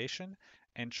indentation,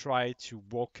 and try to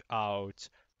work out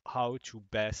how to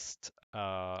best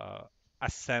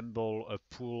assemble a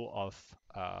pool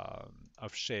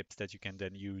of shapes that you can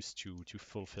then use to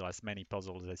fulfill as many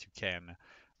puzzles as you can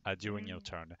during your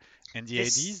turn. And the idea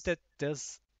is This that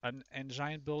there's an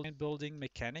engine building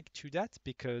mechanic to that,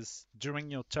 because during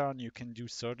your turn you can do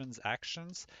certain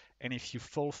actions, and if you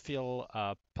fulfill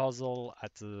a puzzle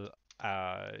at the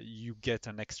you get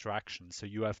an extra action. So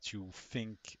you have to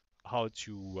think how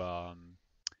to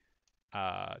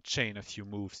chain a few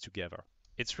moves together.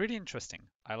 It's really interesting.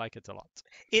 I like it a lot.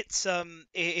 it's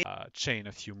Chain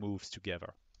a few moves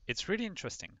together. It's really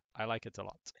interesting. I like it a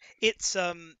lot.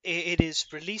 it is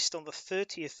released on the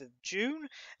 30th of June.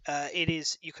 It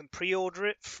is you can pre-order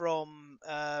it from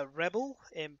Rebel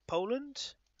in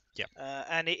Poland. Yeah.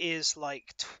 And it is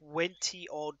like 20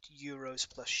 odd euros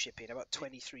plus shipping, about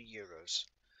 23 euros.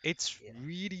 It's Yeah.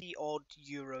 really Odd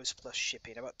euros plus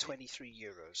shipping, about 23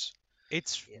 euros.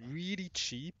 It's Yeah. really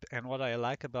cheap, and what I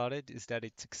like about it is that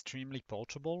it's extremely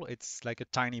portable. It's like a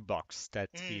tiny box that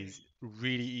is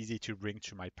really easy to bring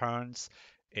to my parents.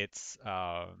 It's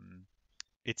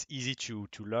it's easy to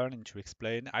learn and to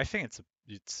explain. I think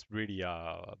it's really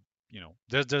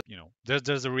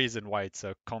there's a reason why it's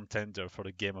a contender for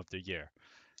the game of the year.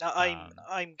 Now, Um,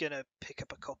 I'm gonna pick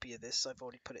up a copy of this. I've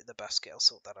already put it in the basket. I'll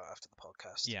sort that out after the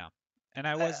podcast. yeah, and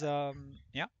I Uh, was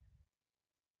yeah.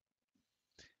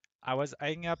 I was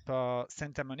eyeing up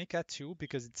Santa Monica too,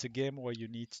 because it's a game where you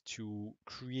need to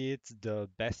create the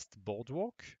best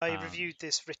boardwalk. I reviewed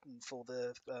this written for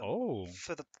the Oh,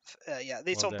 yeah,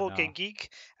 it's well on then, Board Game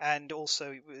Geek, and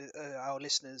also our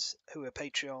listeners who are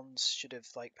Patreons should have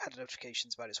like had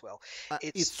notifications about it as well.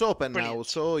 It's open now, brilliant.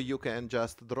 so you can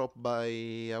just drop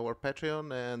by our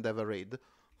Patreon and have a read.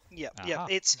 Yeah, aha.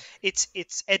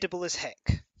 it's edible as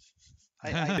heck.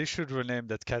 They should rename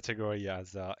that category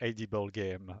as edible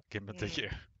game of the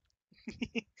year.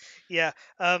 Yeah.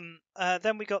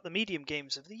 Then we got the medium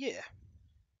games of the year,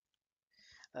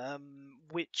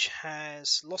 which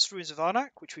has Lost Ruins of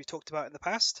Arnak, which we've talked about in the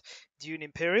past, Dune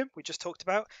Imperium, we just talked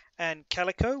about, and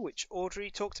Calico, which Audrey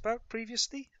talked about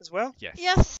previously as well. Yes.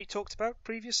 Yes. He talked about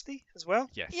previously as well.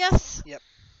 Yes. Yes. Yep.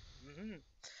 hmm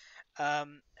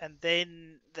And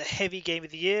then the heavy game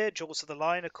of the year, Jaws of the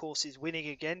Lion, of course, is winning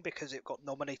again because it got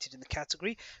nominated in the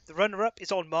category. The runner-up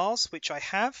is On Mars, which I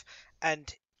have,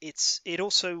 and it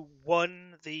also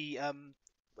won the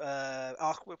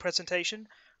artwork presentation.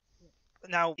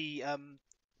 Now the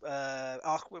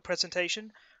artwork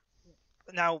presentation.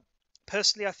 Now,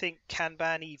 personally, I think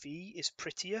Kanban EV is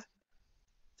prettier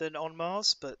than On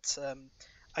Mars, but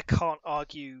I can't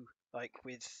argue like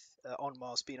with On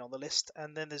Mars being on the list.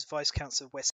 And then there's Vice Council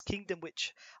of West Kingdom,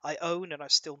 which I own, and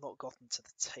I've still not gotten to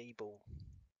the table.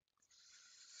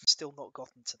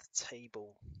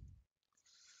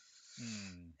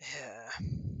 Yeah.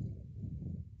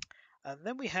 And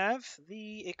then we have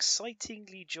the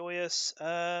excitingly joyous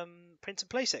print and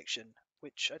play section,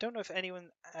 which I don't know if anyone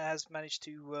has managed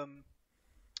to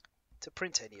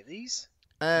print any of these.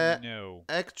 No.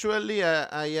 Actually,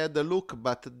 I had a look,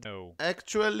 but No.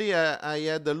 actually I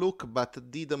had a look,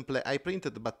 but didn't play. I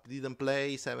printed, but didn't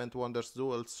play Seventh Wonders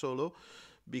Duel Solo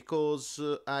because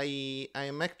I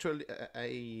am actually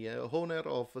a owner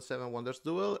of Seven Wonders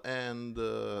Duel, and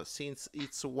since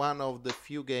it's one of the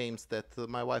few games that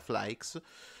my wife likes.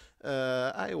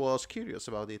 I was curious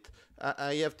about it.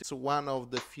 I have it's one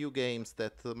of the few games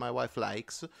that my wife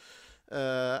likes.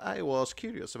 I was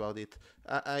curious about it.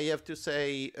 I have to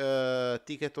say,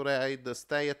 Ticket to Ride,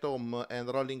 Stay at Home, and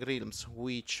Rolling Realms,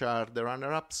 which are the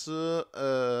runner-ups,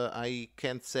 I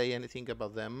can't say anything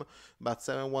about them. But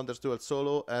Seven Wonders Duel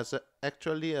Solo has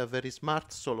actually a very smart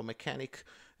solo mechanic,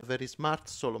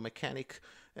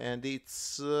 and it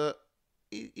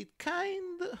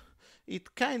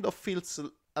kind of feels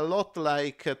a lot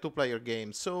like a two-player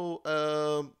game. So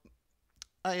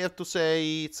I have to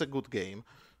say it's a good game.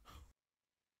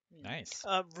 Nice.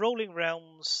 Rolling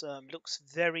Realms looks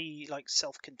very like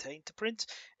self-contained to print.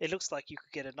 It looks like you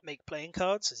could get make playing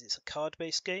cards, as it's a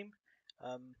card-based game.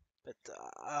 But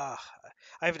I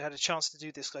haven't had a chance to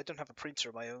do this because I don't have a printer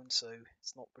of my own, so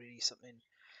it's not really something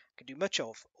I can do much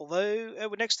of. Although,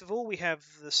 next of all, we have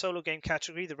the solo game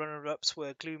category. The runner-ups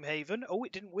were Gloomhaven. Oh,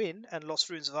 it didn't win, and Lost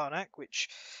Ruins of Arnak, which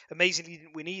amazingly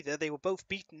didn't win either. They were both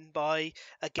beaten by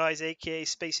a guys, aka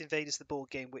Space Invaders, the board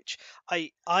game, which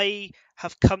I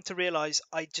have come to realize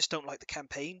I just don't like the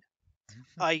campaign.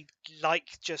 I like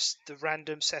just the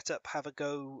random setup, have a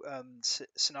go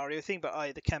scenario thing,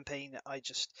 but the campaign, I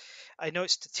know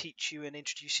it's to teach you and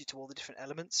introduce you to all the different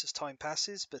elements as time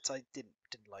passes, but I didn't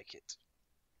like it.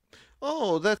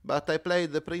 Oh, but I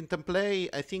played the print and play,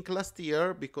 I think last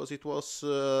year, because it was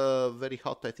very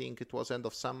hot. I think it was end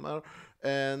of summer,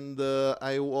 and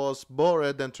I was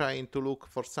bored and trying to look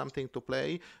for something to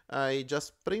play. I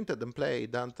just printed and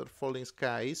played Under Falling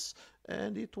Skies,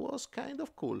 and it was kind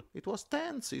of cool. It was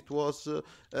tense. It was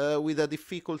with a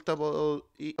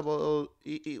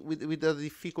with a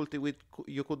difficulty with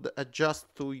you could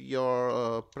adjust to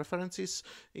your preferences.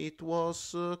 It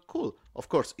was cool. Of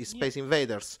course, it's Space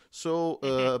Invaders, so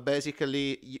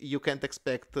basically you can't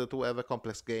expect to have a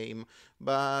complex game,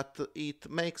 but it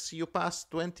makes you pass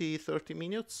 20-30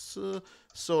 minutes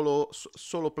solo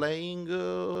playing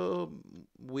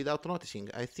without noticing.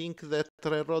 I think that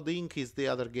Railroad Inc. is the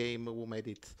other game who made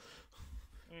it.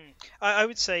 I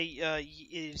would say it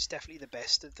is definitely the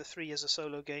best of the three as a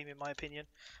solo game, in my opinion.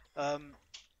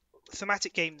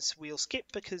 Thematic games we'll skip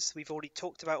because we've already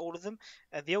talked about all of them,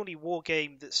 and the only war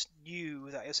game that's new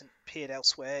that hasn't appeared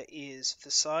elsewhere is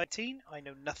the Team. I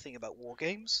know nothing about war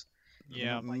games.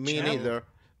 Yeah, Me no, neither.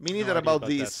 Me no neither idea about that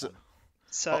this. one.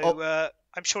 So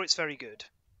I'm sure it's very good.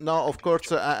 No, of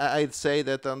course, I'd say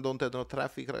that Undaunted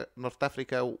North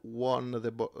Africa won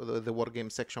the war game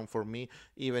section for me,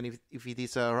 even if it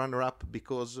is a runner-up,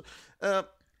 because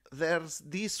there's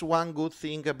this one good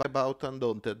thing about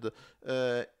Undaunted.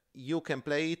 You can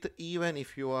play it even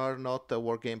if you are not a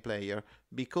war game player,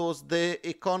 because the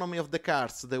economy of the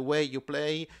cards, the way you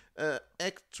play,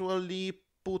 actually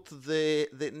put the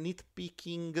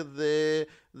nitpicking,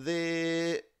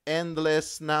 the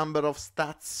endless number of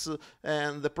stats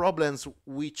and the problems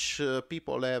which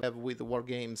people have with war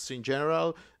games in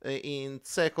general in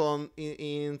second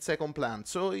plan.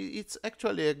 So it's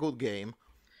actually a good game.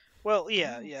 Well,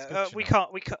 Yeah, it's yeah. good to We know.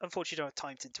 can't. Unfortunately, don't have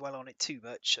time to dwell on it too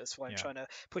much. That's why I'm Yeah. trying to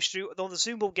push through. On the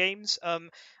Zoom Ball games, I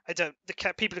don't.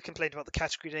 People who complained about the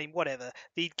category name, whatever.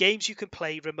 The games you can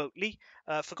play remotely.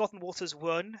 Forgotten Waters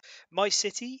won. My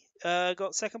City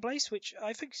got second place, which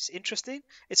I think is interesting.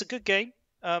 It's a good game.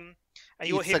 And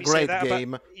you won't It's hear a me say great that about.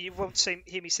 game. You won't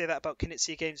hear me say that about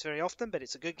Knizia games very often, but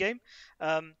it's a good game.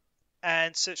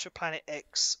 And Search for Planet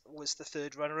X was the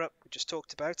third runner-up. We just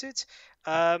talked about it.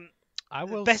 I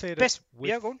will Best, say that best,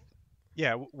 with go on.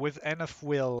 with N of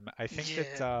Will, I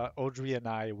think that Audrey and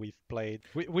I we've played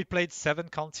we played 7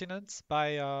 continents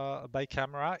by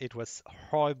camera. It was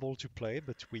horrible to play,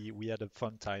 but we had a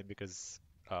fun time because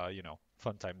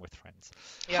fun time with friends.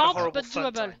 Yeah, Hard but fun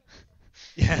doable. time.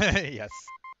 Yes.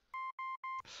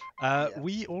 Yeah.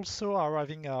 We also are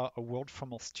having a world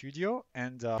from our studio,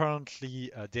 and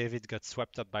apparently David got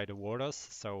swept up by the waters,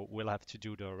 so we'll have to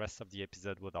do the rest of the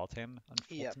episode without him,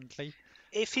 unfortunately.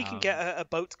 If he can get a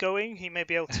boat going, he may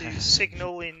be able to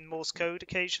signal in Morse code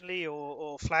occasionally,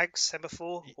 or flags,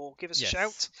 semaphore, or give us a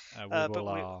shout.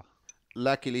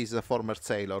 Luckily, he's a former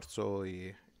sailor, so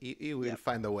he will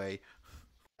find a way.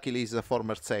 Luckily, he's a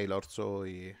former sailor, so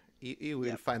he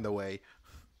will find a way.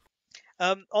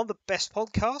 On the best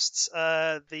podcasts,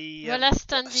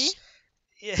 Standee.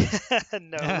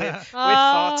 No, we're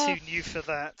far too new for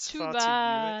that. Too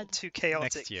bad. Too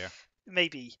chaotic. Next year.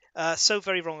 Maybe. So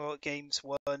Very Wrong About Games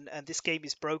won, and This Game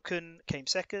Is Broken came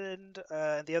second.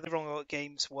 And the other Wrong About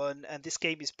Games won, and This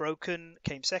Game Is Broken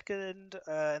came second.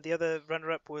 And the other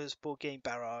runner-up was Board Game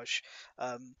Barrage.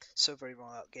 So Very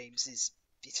Wrong About Games is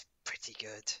pretty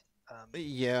good.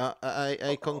 Yeah,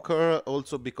 I concur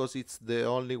also because it's the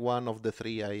only one of the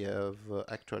three I have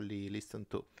actually listened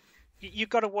to. You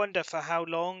got to wonder for how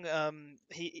long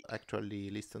he actually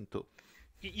listened to.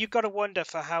 You got to wonder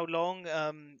for how long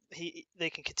they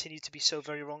can continue to be so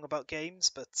very wrong about games,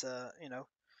 but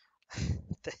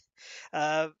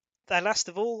last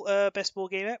of all, best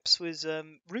board game apps was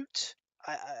Root.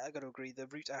 I got to agree, the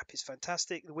Root app is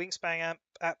fantastic. The Wingspan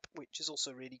app, which is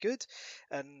also really good,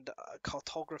 and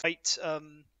cartography,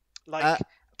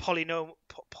 polynominos,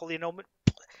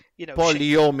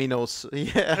 Polyominoes,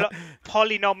 yeah.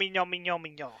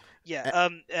 Polynominos. Yeah.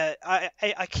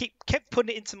 I kept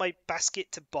putting it into my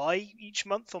basket to buy each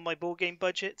month on my board game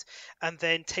budget, and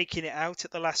then taking it out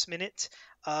at the last minute.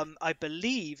 I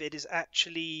believe it is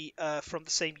actually from the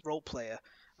same role player.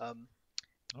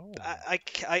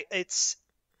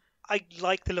 I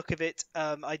like the look of it.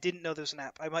 I didn't know there was an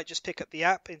app. I might just pick up the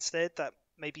app instead. That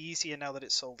may be easier now that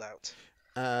it's sold out.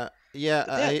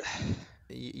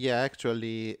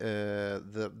 Actually,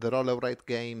 the roll-right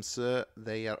games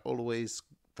they are always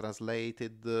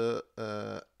translated.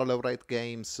 Roll-right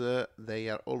games they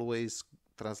are always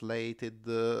translated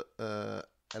a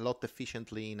lot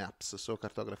efficiently in apps. So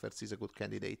Cartographers is a good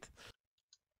candidate.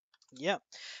 Yeah,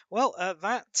 well,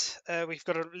 we've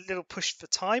got a little push for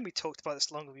time. We talked about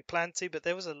this longer than we planned to, but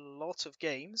there was a lot of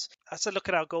games. As I look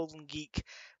at our Golden Geek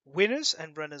winners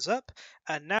and runners up,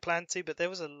 and now plan to, but there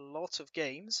was a lot of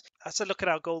games. As I look at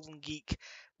our Golden Geek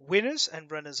winners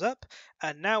and runners up,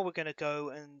 and now we're going to go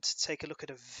and take a look at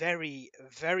a very,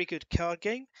 very good card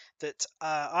game that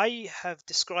I have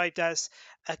described as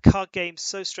a card game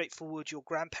so straightforward your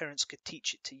grandparents could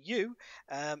teach it to you.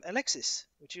 Alexis,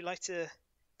 would you like to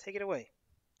take it away?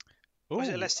 Or was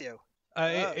it Alessio?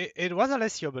 It was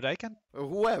Alessio, but I can.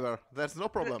 Whoever, that's no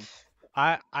problem.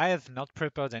 I have not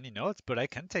prepared any notes, but I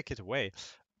can take it away,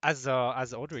 as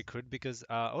Audrey could, because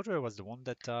Audrey was the one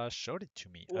that showed it to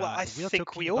me. Well, I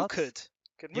think we all could.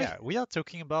 Yeah, we are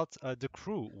talking about The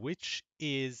Crew, which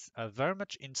is very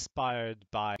much inspired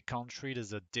by a country.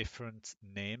 There's a different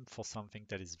name for something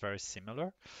that is very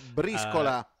similar.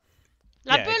 Briscola.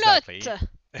 La pelote!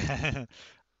 Exactly.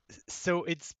 So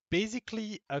it's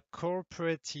basically a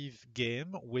cooperative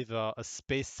game with a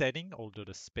space setting, although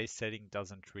the space setting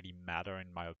doesn't really matter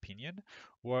in my opinion,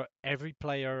 where every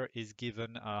player is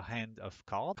given a hand of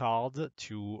card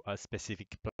to a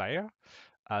specific player.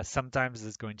 Sometimes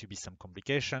there's going to be some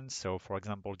complications. So, for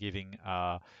example, giving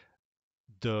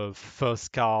the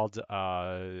first card,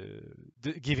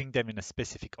 giving them in a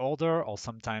specific order, or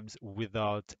sometimes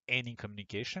without any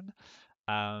communication.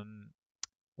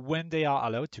 When they are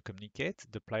allowed to communicate,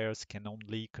 the players can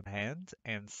only command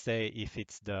and say if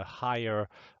it's the higher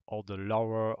or the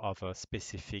lower of a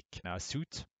specific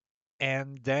suit.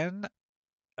 And then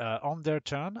on their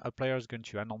turn, a player is going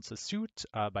to announce a suit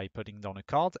by putting down a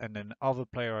card, and then other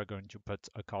player are going to put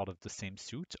a card of the same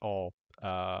suit or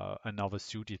another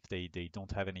suit if they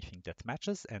don't have anything that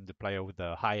matches, and the player with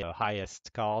the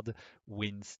highest card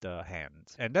wins the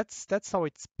hand. And that's how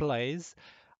it plays.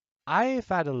 I've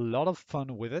had a lot of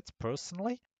fun with it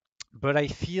personally, but I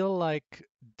feel like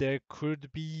there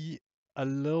could be a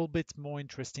little bit more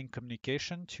interesting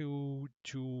communication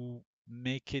to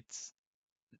make it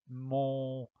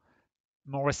more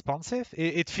responsive.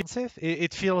 It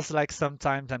feels like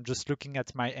sometimes I'm just looking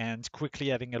at my hand, quickly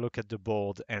having a look at the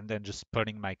board, and then just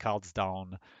putting my cards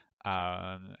down.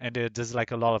 And there's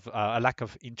like a lot of a lack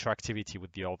of interactivity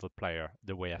with the other player,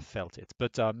 the way I felt it.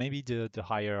 But maybe the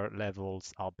higher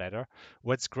levels are better.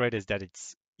 What's great is that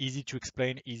it's easy to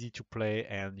explain, easy to play,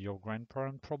 and your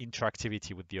grandparent probably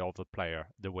interactivity with the other player,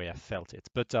 the way I felt it.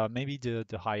 But maybe the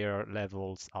higher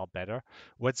levels are better.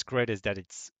 What's great is that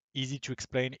it's easy to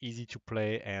explain, easy to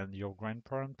play, and your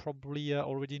grandparent probably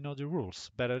already know the rules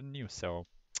better than you. So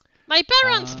My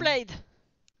parents played.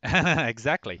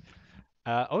 exactly.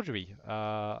 Audrey,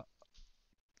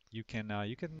 you can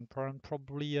parent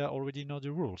probably already know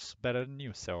the rules better than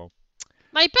you. So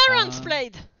my parents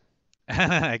played.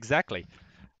 exactly.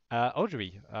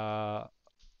 Audrey,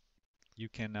 you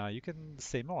can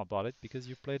say more about it because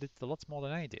you played it a lot more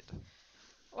than I did.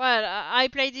 Well, I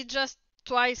played it just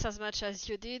twice as much as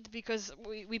you did because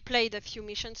we played a few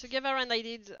missions together, and I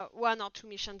did one or two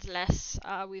missions less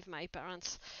with my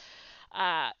parents.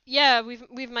 Yeah,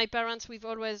 with my parents, we've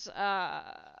always,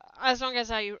 as long as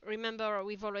I remember,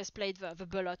 we've always played the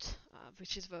belote,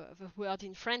 which is the word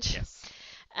in French. Yes.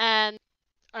 And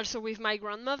also with my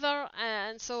grandmother,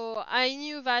 and so I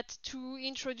knew that to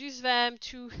introduce them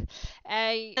to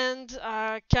a and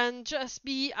can just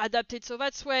be adapted. So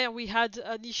that's where we had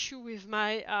an issue with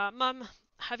my mom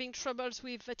having troubles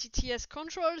with the TTS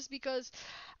controls because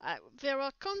there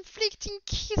were conflicting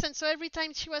keys, and so every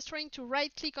time she was trying to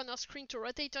right click on her screen to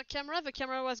rotate her camera, the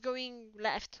camera was going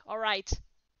left or right,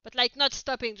 but like not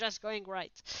stopping, just going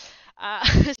right.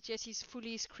 TTS is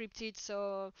fully scripted,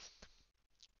 so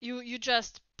you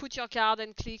just put your card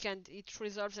and click and it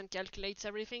resolves and calculates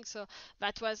everything, so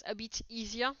that was a bit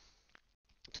easier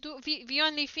to do. The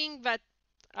only thing that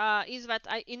is that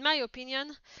in my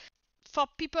opinion, for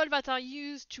people that are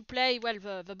used to play well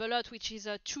the belote, which is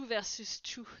a 2 versus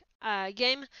 2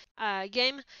 game,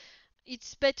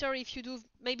 it's better if you do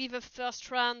maybe the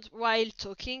first round while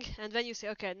talking, and then you say,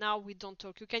 okay, now we don't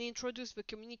talk. You can introduce the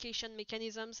communication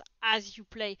mechanisms as you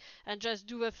play, and just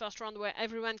do the first round where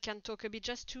everyone can talk a bit,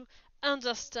 just to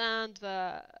understand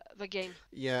the game.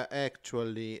 Yeah,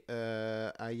 actually,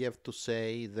 I have to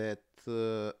say that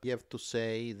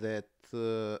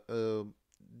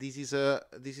this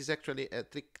is actually a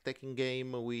trick-taking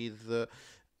game with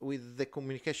the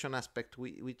communication aspect,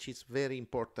 which is very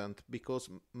important, because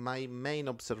my main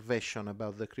observation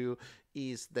about The Crew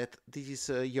is that this is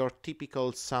your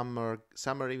typical summer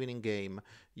evening game.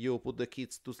 You put the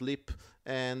kids to sleep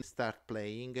and start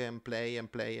playing and play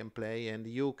and play and play, and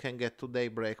you can get to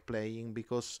daybreak playing,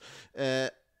 because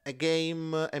a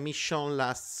mission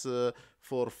lasts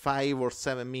for 5 or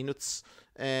 7 minutes,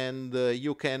 and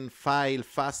you can fail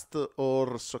fast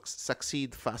or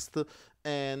succeed fast,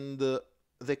 and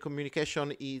the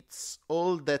communication, it's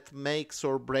all that makes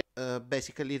or breaks.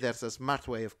 Basically, there's a smart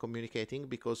way of communicating,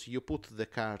 because you put the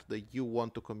card you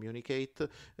want to communicate,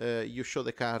 you show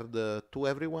the card to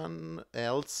everyone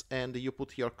else, and you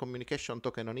put your communication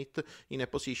token on it in a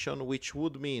position which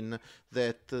would mean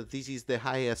that this is the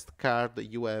highest card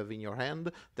you have in your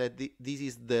hand, that this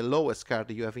is the lowest card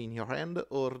you have in your hand,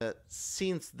 or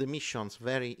since the missions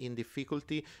vary in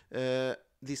difficulty,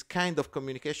 this kind of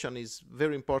communication is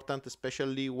very important,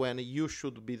 especially when you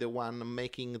should be the one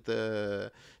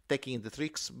taking the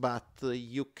tricks, but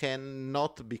you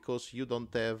cannot, because you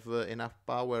don't have enough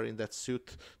power in that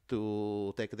suit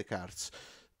to take the cards.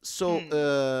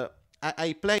 So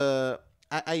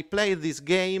I played this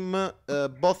game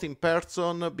both in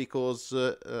person, because,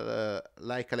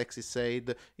 like Alexis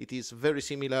said, it is very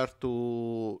similar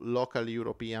to local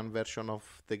European version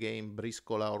of the game,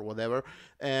 Briscola or whatever,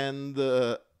 and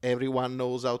everyone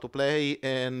knows how to play,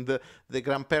 and the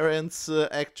grandparents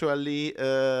actually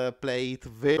play it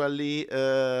very,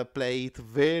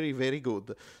 very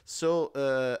good. So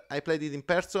I played it in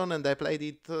person, and I played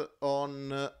it on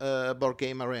Board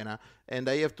Game Arena. And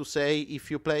I have to say,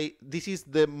 if you play, this is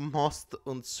the most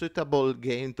unsuitable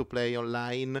game to play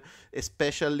online,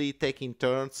 especially taking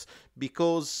turns,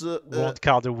 because one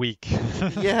card a week.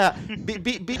 yeah,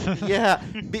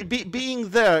 being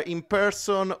there in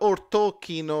person or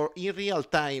talking or in real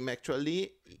time,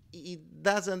 actually, it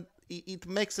doesn't. It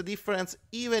makes a difference,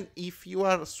 even if you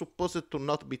are supposed to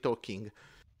not be talking.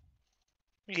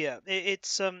 Yeah,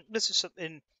 it's this is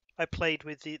something I played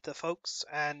with the folks,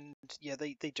 and yeah,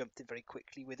 they jumped in very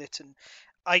quickly with it, and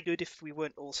I would if we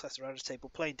weren't all sat around a table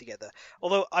playing together.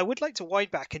 Although I would like to wind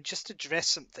back and just address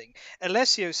something.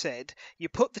 Alessio said you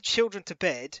put the children to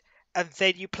bed and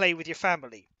then you play with your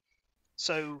family.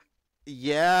 So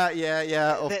Yeah,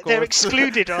 of course. they're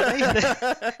excluded, are they?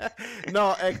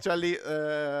 No, actually,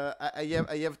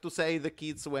 I have to say the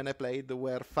kids when I played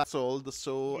were 5 years old,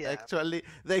 so Yeah. actually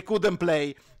they couldn't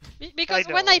play. Because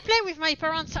when I play with my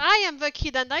parents, I am the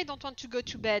kid and I don't want to go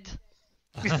to bed.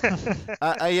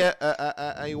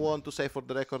 I want to say for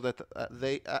the record that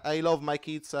I love my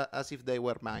kids as if they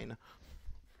were mine.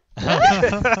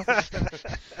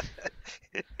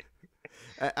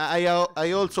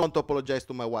 I also want to apologize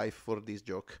to my wife for this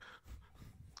joke.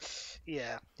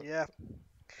 Yeah.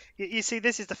 You see,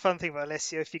 this is the fun thing about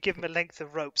Alessio. If you give him a length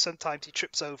of rope, sometimes he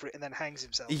trips over it and then hangs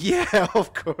himself. Yeah,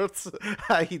 of course,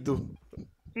 I do.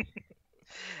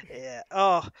 Yeah.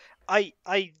 Oh,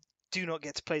 I do not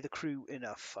get to play the crew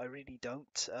enough. I really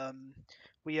don't.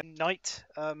 We are night,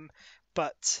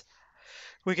 but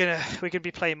we're gonna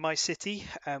be playing My City,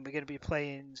 and we're gonna be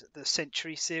playing the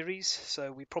Century series.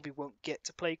 So we probably won't get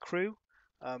to play crew.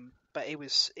 But it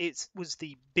was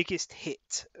the biggest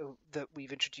hit that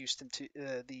we've introduced them to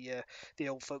the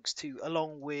old folks to,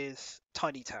 along with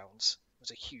Tiny Towns. It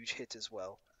was a huge hit as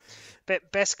well.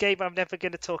 But best game I'm never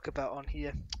going to talk about on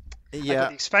here. I got Yeah,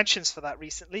 the expansions for that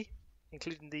recently,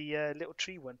 including the little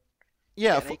tree one.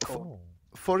 yeah. An acorn.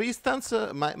 For instance,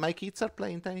 my kids are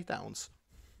playing Tiny Towns.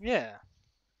 Yeah,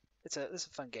 it's a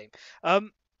fun game.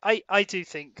 I do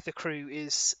think the crew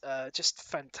is just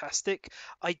fantastic.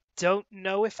 I don't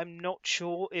know if I'm not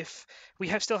sure if we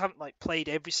still haven't like played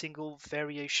every single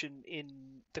variation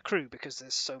in the crew, because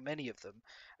there's so many of them,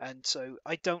 and so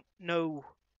I don't know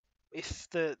if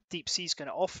the Deep Sea is going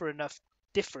to offer enough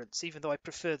difference, even though I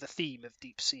prefer the theme of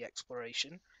deep sea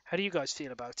exploration. How do you guys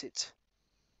feel about it?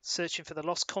 Searching for the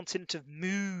lost continent of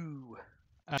Mu.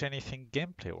 Anything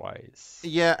gameplay wise?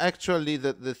 Yeah, actually,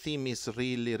 the theme is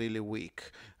really, really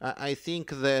weak. I think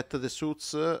that the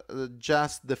suits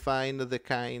just define the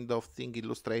kind of thing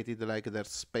illustrated, like there's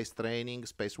space training,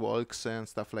 spacewalks, and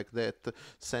stuff like that,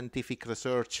 scientific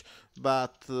research,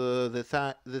 but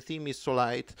the theme is so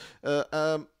light.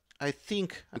 I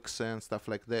think and stuff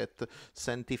like that,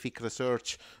 scientific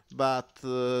research, but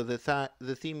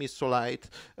the theme is so light.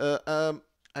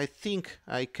 I think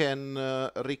I can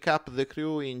recap the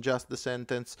crew in just the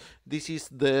sentence. This is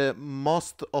the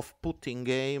most off-putting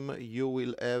game you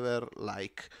will ever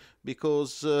like,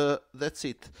 because that's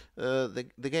it.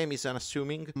 The game is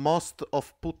unassuming. Most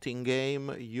off-putting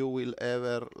game you will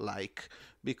ever like,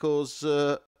 because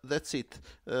that's it.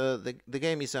 The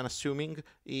game is unassuming.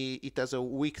 It has a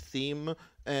weak theme,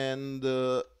 and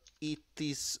it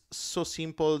is so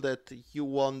simple that you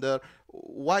wonder,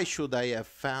 why should I have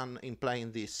fun in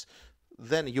playing this?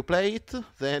 Then you play it,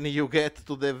 then you get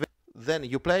to the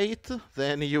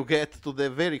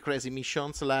very crazy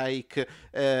missions, like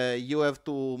you have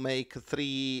to make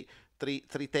three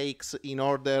three takes in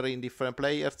order in different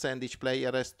players, and each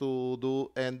player has to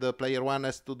do, and the player one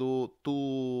has to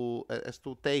do has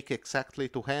to take exactly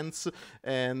 2 hands,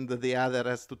 and the other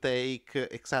has to take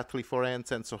exactly 4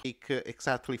 hands, and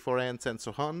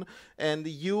so on. And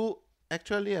you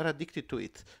actually are addicted to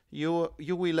it. You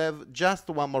will have just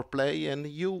one more play, and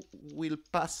you will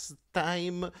pass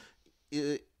time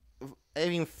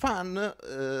having fun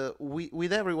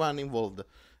with everyone involved.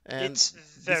 And It's this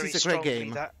very is a great strongly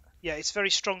game. that. Yeah, it's very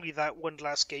strongly that one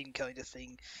last game kind of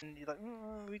thing. And you're like,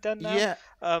 are we done now? Yeah,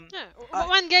 Yeah, I-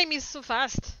 one game is so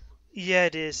fast. Yeah,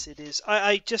 it is. It is.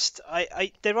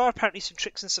 There are apparently some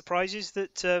tricks and surprises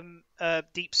that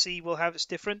Deep Sea will have. It's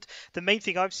different. The main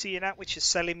thing I've seen out, which is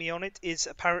selling me on it, is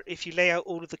apparently if you lay out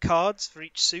all of the cards for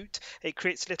each suit, it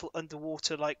creates a little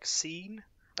underwater like scene.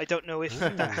 I don't know if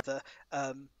that.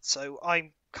 So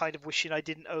I'm kind of wishing I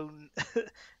didn't own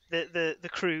the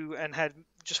crew and had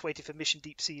just waited for Mission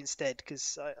Deep Sea instead,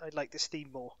 because I like this theme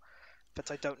more.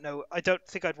 But I don't know. I don't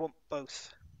think I'd want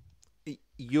both.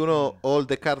 you know, all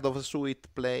the card of a suite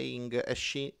playing a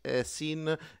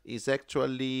scene is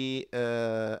actually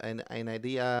an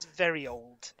idea. It's very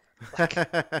old. Like,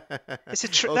 it's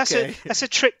a Okay. that's a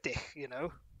triptych, you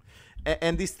know.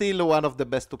 And it's still one of the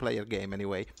best two-player game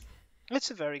anyway.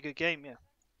 It's a very good game, yeah.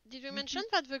 Did we mention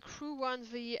that the crew won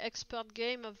the expert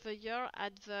game of the year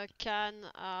at the Cannes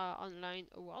Online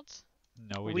Awards?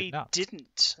 No, we We did not.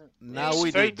 didn't. Now It's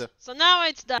we very- did. So now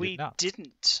it's done. We We did not.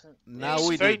 didn't. Now It's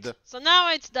we very, did. So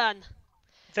now it's done.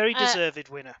 Very Uh, deserved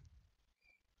winner.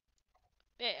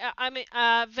 Yeah, I mean,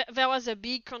 there was a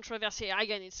big controversy,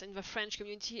 again, it's in the French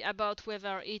community, about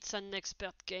whether it's an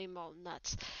expert game or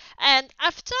not. And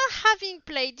after having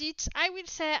played it, I will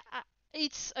say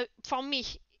it's, for me,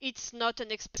 it's not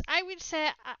an expert. I will say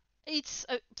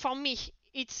for me,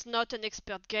 it's not an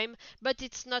expert game, but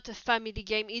it's not a family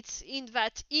game. It's in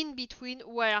that in between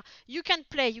where you can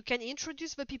play, you can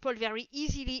introduce the people very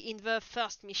easily in the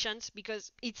first missions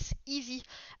because it's easy,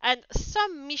 and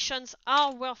some missions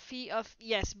are worthy of,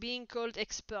 yes, being called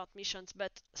expert missions,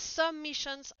 but some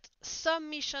missions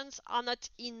are not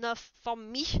enough for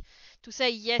me to say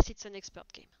yes, it's an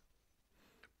expert game.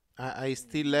 I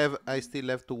still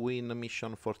have to win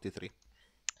mission 43.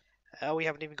 We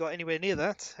haven't even got anywhere near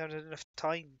that. Haven't had enough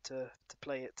time to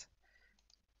play it.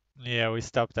 Yeah, we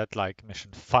stopped at like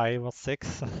mission 5 or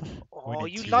 6. Oh,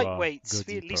 need you to, lightweights. go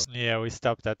We at deeper. least. Yeah, we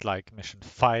stopped at like mission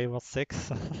 5 or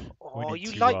 6. Oh, need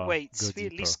you to, lightweights. go We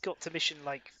at deeper. least got to mission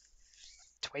like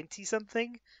 20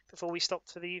 something before we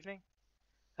stopped for the evening.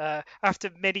 After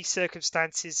many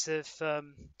circumstances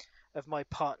of my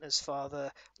partner's father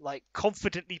like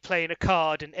confidently playing a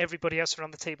card and everybody else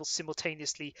around the table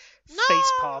simultaneously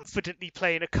face palm, confidently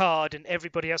playing a card and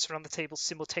everybody else around the table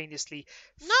simultaneously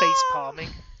face palming,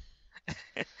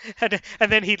 and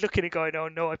then he'd look at it going, "Oh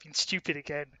no, I've been stupid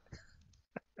again."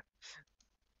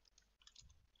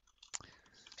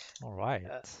 All right.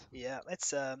 Yeah,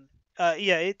 it's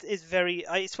very.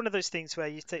 It's one of those things where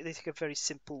they take a very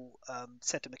simple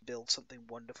sentiment, build something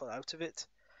wonderful out of it.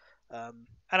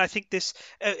 And I think this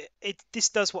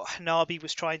does what Hanabi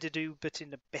was trying to do, but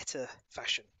in a better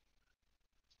fashion.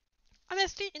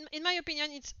 Honestly, in my opinion,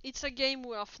 it's a game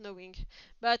worth knowing,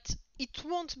 but it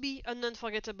won't be an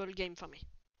unforgettable game for me.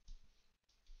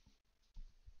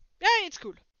 Yeah, it's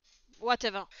cool.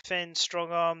 Whatever. Fen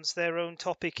strong arms their own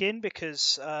topic in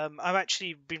because I've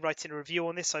actually been writing a review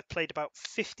on this. I've played about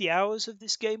 50 hours of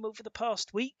this game over the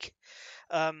past week,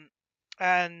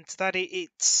 and that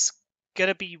it's going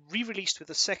to be re-released with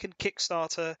a second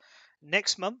Kickstarter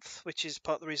next month, which is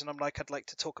part of the reason I'd like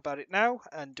to talk about it now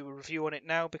and do a review on it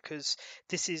now, because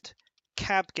this is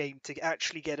cab game to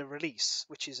actually get a release,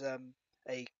 which is a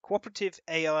cooperative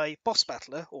AI boss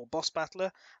battler,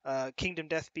 Kingdom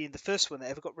Death being the first one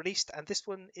that ever got released, and this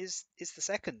one is the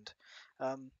second.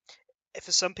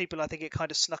 For some people, I think it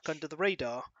kind of snuck under the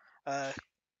radar,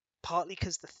 partly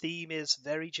because the theme is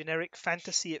very generic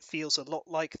fantasy. It feels a lot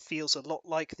like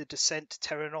the Descent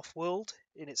Terranoff world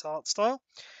in its art style.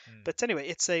 But anyway,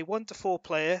 it's a 1 to 4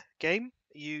 player game.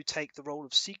 You take the role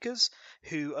of seekers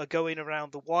who are going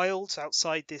around the wilds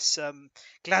outside this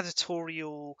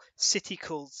gladiatorial city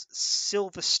called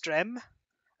Silverstrem.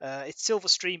 It's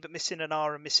Silverstream, but missing an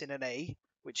R and missing an A,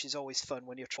 which is always fun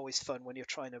when you're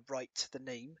trying to write the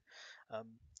name,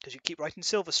 because you keep writing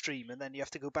Silverstream and then you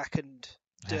have to go back and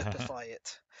derpify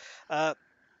it.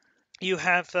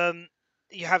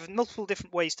 You have multiple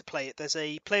different ways to play it. There's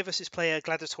a player versus player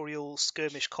gladiatorial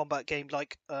skirmish combat game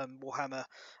like Warhammer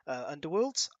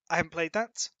Underworlds. I haven't played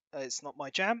that. It's not my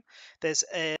jam. There's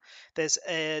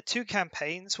 2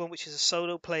 campaigns, one which is a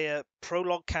solo player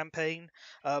prologue campaign,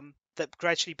 that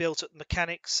gradually builds up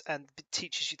mechanics and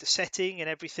teaches you the setting and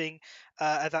everything.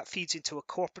 And that feeds into a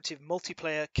cooperative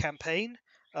multiplayer campaign,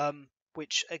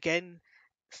 which again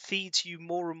feeds you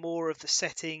more and more of the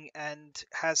setting and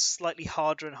has slightly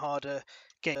harder and harder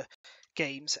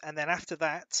games. And then after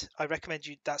that, I recommend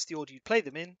that's the order you play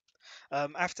them in.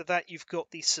 After that, you've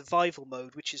got the survival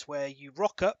mode, which is where you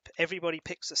rock up. Everybody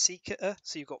picks a seeker,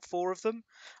 so you've got 4 of them,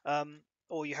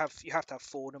 or you have to have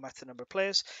 4 no matter the number of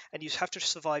players, and you have to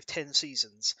survive 10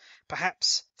 seasons.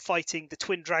 Perhaps fighting the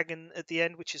twin dragon at the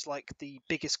end, which is like the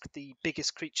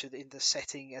biggest creature in the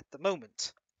setting at the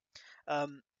moment.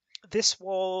 This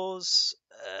was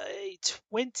a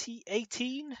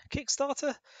 2018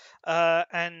 Kickstarter,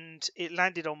 and it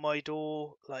landed on my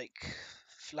door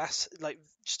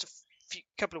just a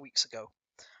couple of weeks ago.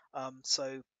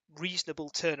 So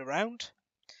reasonable turnaround.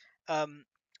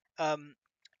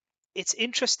 It's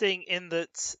interesting in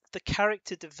that the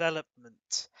character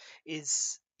development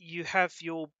is you have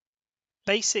your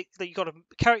basic that you got a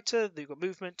character, you've got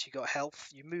movement, you've got health,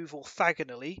 you move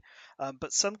orthogonally,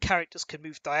 but some characters can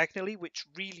move diagonally, which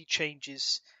really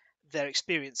changes their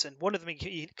experience. And one of them can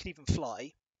even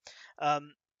fly.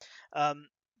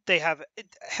 They have a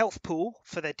health pool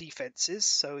for their defenses,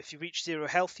 so if you reach 0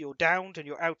 health, you're downed and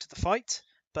you're out of the fight,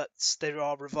 but there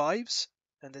are revives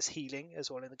and there's healing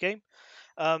as well in the game.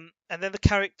 And then the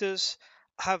characters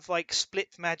have like split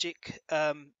magic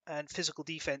and physical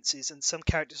defenses, and some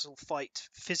characters will fight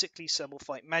physically, some will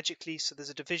fight magically, so there's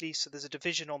a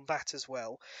division on that as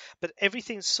well. But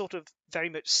everything's sort of very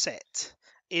much set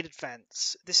in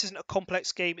advance. This isn't a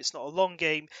complex game, it's not a long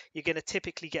game. You're going to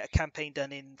typically get a campaign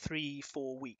done in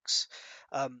 3-4 weeks.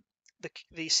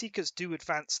 The Seekers do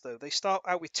advance though. They start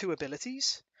out with 2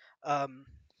 abilities,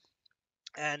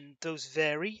 and those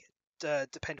vary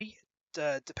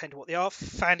depending what they are.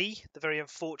 Fanny, the very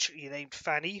unfortunately named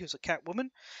Fanny, who's a cat woman.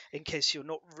 In case you're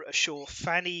not sure,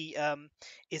 Fanny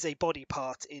is a body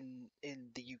part in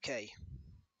the UK,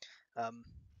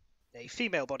 a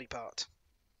female body part.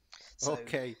 So,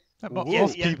 Okay.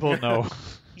 Most people know.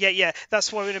 Yeah.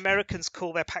 That's why when Americans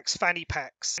call their packs fanny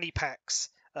packs,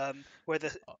 where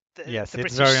yes, the it's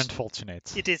British, very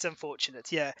unfortunate. It is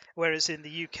unfortunate, yeah. Whereas in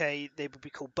the UK, they would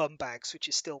be called bum bags, which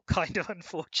is still kind of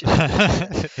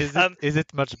unfortunate. Is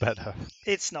it much better?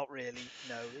 It's not really.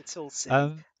 No, it's all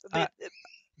silly.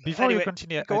 Before anyway, you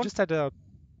continue, go I on. just had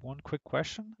one quick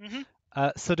question. Mm-hmm.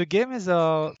 So the game is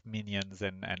minions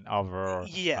and other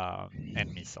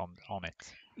enemies on it.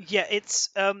 Yeah,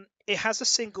 it has a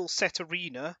single set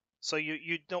arena, so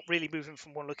you're not really moving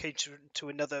from one location to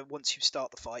another once you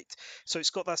start the fight. So it's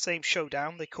got that same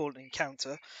showdown, they call it an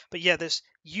encounter. But yeah, there's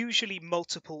usually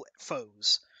multiple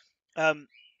foes. I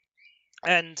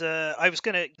was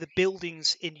going to the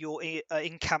buildings in your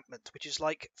encampment, which is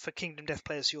like for Kingdom Death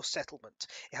players your settlement.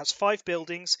 It has 5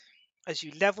 buildings. As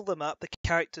you level them up, the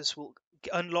characters will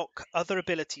unlock other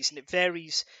abilities, and it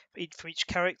varies for each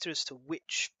character as to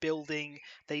which building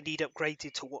they need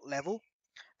upgraded to what level.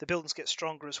 The buildings get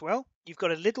stronger as well. You've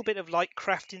got a little bit of light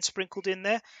crafting sprinkled in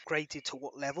there, graded to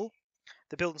what level.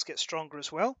 The buildings get stronger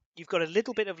as well. You've got a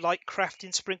little bit of light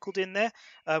crafting sprinkled in there,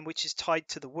 which is tied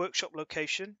to the workshop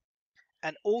location,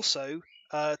 and also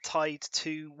tied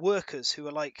to workers who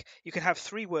are like, you can have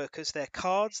 3 workers. They're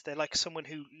cards. They're like someone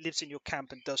who lives in your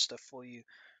camp and does stuff for you.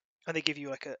 And they give you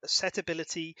like a set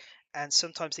ability, and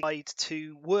sometimes they tied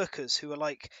to workers who are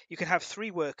like, you can have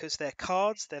 3 workers. They're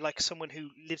cards. They're like someone who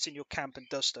lives in your camp and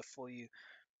does stuff for you.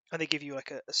 And they give you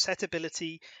like a set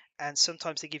ability, and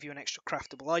sometimes they give you an extra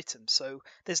craftable item. So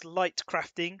there's light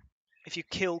crafting. If you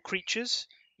kill creatures,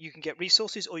 you can get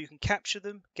resources, or you can capture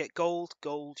them, get gold.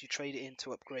 Gold, you trade it in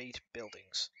to upgrade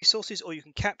buildings. Resources, or you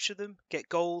can capture them, get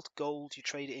gold. Gold, you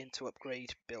trade it in to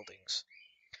upgrade buildings.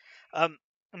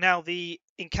 Now, the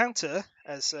encounter,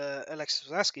 as Alexis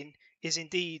was asking, is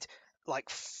indeed like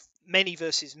many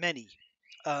versus many.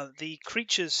 The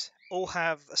creatures all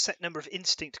have a set number of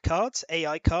instinct cards,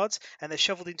 AI cards, and they're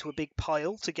shoveled into a big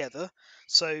pile together.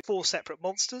 So 4 separate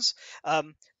monsters.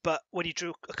 But when you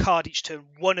drew a card each turn,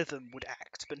 one of them would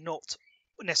act, but not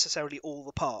necessarily all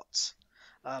the parts.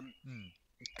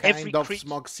 Kind of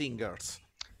smog singers.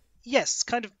 Yes,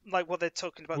 kind of like what they're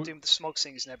talking about doing with the smog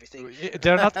singers and everything.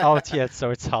 They're not out yet, so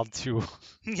it's hard to.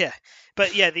 Yeah,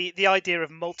 but yeah, the idea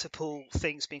of multiple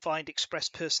things being defined express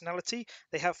personality.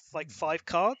 They have like 5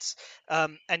 cards,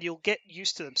 and you'll get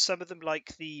used to them. Some of them,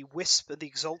 like the Wisp and the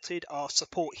Exalted, are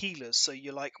support healers. So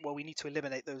you're like, well, we need to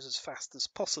eliminate those as fast as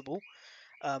possible.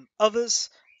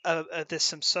 Others, there's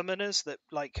some summoners that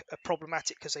like are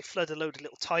problematic because they flood a load of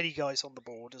little tiny guys on the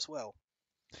board as well.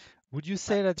 Would you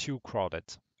say that too crowded?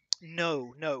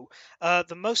 No, no.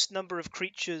 The most number of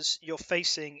creatures you're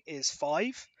facing is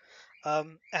 5,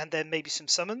 and then maybe some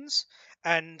summons.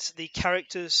 And the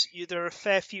characters, there are a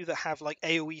fair few that have like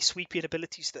AoE sweeping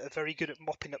abilities that are very good at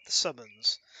mopping up the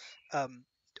summons.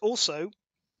 Also,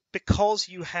 because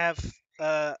you have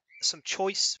some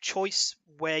choice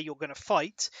where you're going to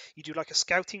fight, you do like a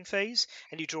scouting phase,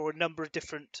 and you draw a number of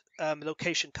different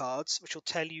location cards, which will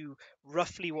tell you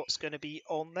roughly what's going to be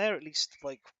on there, at least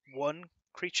like one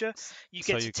creature. You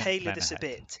So get to you can tailor plan this a ahead.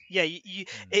 bit. Yeah,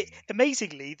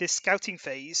 amazingly, this scouting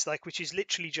phase, like, which is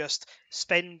literally just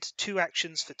spend 2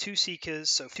 actions for 2 seekers,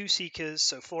 so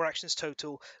 4 actions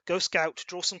total. Go scout,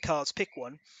 draw some cards, pick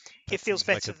one. That It feels seems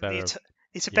like better a than the better,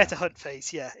 it's a yeah. better hunt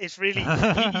phase, yeah. It's really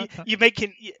you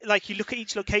making like you look at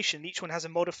each location, each one has a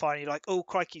modifier, and you're like, oh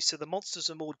crikey, so the monsters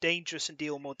are more dangerous and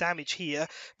deal more damage here,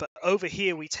 but over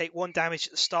here we take 1 damage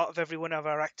at the start of every one of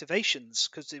our activations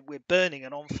because we're burning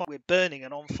and on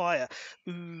fire.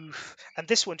 Oof. And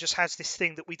this one just has this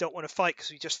thing that we don't want to fight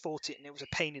because we just fought it and it was a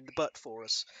pain in the butt for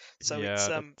us. So Yeah,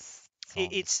 that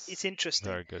it's sounds interesting.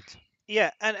 very good.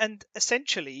 Yeah, and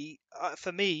essentially,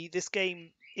 for me, this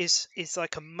game is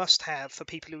like a must-have for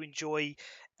people who enjoy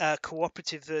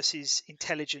cooperative versus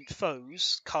intelligent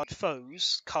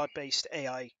card-based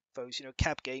AI foes,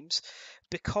 cab games,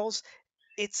 because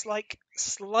it's like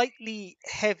slightly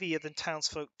heavier than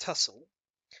Townsfolk Tussle.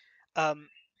 Um,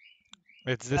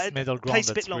 It's this middle Plays ground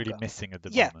a bit that's really longer. missing at the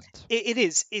Yeah, moment. it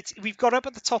is. We've got up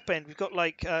at the top end. We've got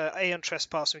like Aeon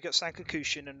Trespass, and we've got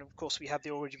Sankakushin, and of course we have the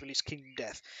already released Kingdom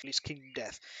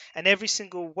Death. And every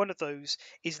single one of those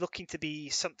is looking to be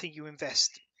something you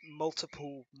invest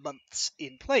multiple months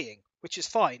in playing, which is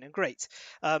fine and great.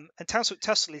 And Townsfolk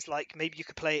Tussle is like maybe you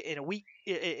could play it in a week,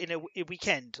 in a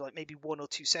weekend, like maybe 1 or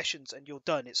 2 sessions, and you're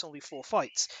done. It's only 4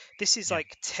 fights. This is Yeah.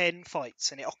 like 10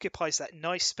 fights, and it occupies that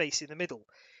nice space in the middle.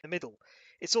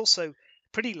 It's also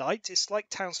pretty light. It's like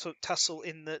Townsfolk Tussle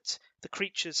in that the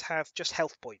creatures have just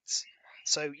health points.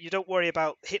 So you don't worry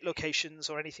about hit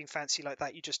locations or anything fancy like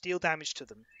that. You just deal damage to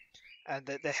them and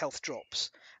their health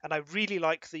drops. And I really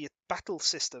like the battle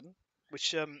system,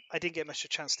 which I didn't get much a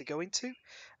chance to go into.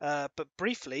 But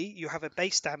briefly, you have a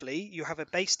base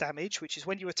damage, which is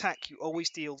when you attack, you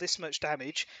always deal this much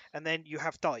damage, and then you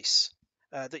have dice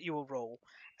that you will roll.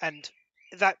 And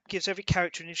that gives every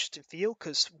character an interesting feel,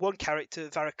 because one character,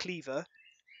 Variclea,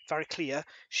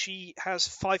 she has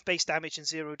 5 base damage and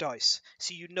 0 dice,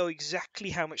 so you know exactly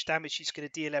how much damage she's going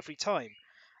to deal every time.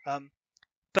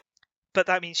 But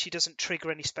that means she doesn't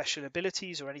trigger any special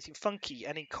abilities or anything funky.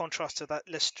 And in contrast to that,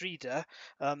 Lestrida,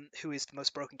 who is the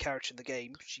most broken character in the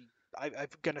game, I'm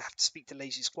going to have to speak to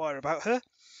Lazy Squire about her.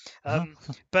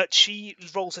 But she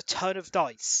rolls a ton of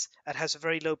dice and has a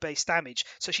very low base damage,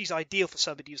 so she's ideal for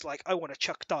somebody who's like, I want to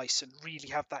chuck dice and really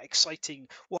have that exciting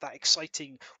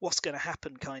what's going to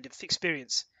happen kind of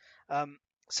experience.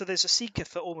 So there's a seeker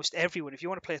for almost everyone. If you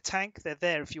want to play a tank, they're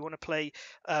there. If you want to play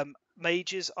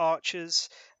mages, archers,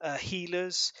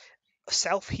 healers,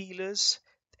 self-healers,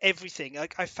 everything.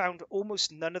 I found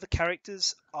almost none of the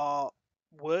characters are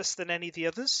worse than any of the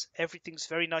others. Everything's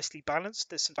very nicely balanced.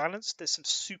 There's some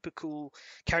super cool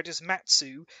characters.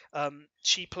 Matsu,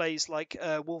 she plays like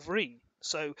Wolverine,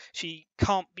 so she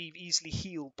can't be easily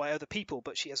healed by other people,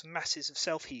 but she has masses of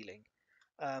self-healing.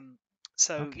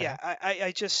 So yeah,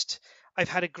 I've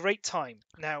had a great time.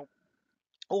 Now,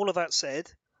 all of that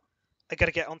said, I got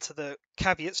to get onto the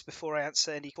caveats before I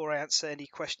answer any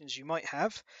questions you might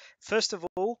have. First of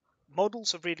all,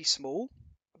 models are really small,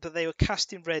 but they were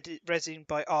cast in resin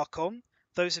by Archon.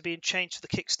 Those are being changed to the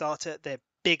Kickstarter. They're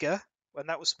bigger, and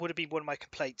that would have been one of my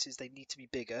complaints, is they need to be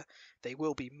bigger. They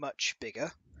will be much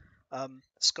bigger.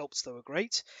 Sculpts though are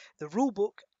great. The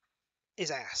rulebook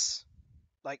is ass.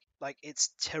 Like it's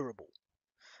terrible.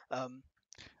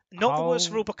 Not the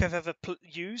worst rulebook I've ever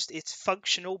used. It's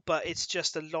functional, but it's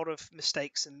just a lot of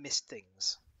mistakes and missed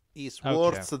things. Is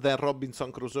worse than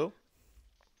Robinson Crusoe?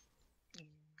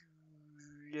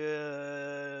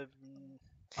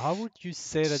 How would you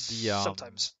say that the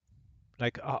sometimes,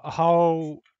 like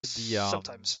how the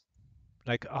sometimes,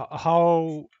 like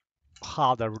how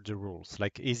hard are the rules?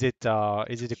 Like, is it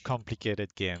a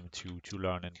complicated game to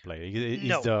learn and play?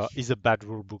 No. Is a bad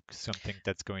rule book something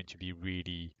that's going to be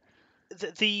really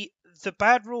The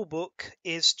bad rule book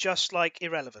is just like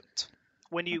irrelevant.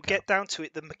 When you get down to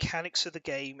it, the mechanics of the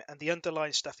game and the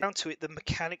underlying stuff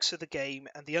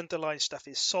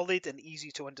is solid and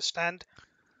easy to understand.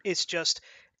 It's just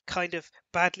kind of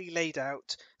badly laid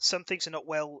out. Some things are not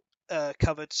well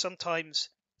covered. Sometimes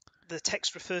the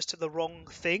text refers to the wrong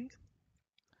thing.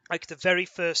 like the very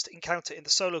first encounter in the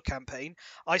solo campaign,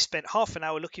 I spent half an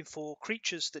hour looking for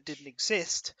creatures that didn't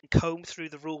exist, and comb through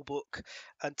the rule book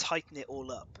and tighten it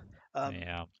all up.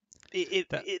 Yeah.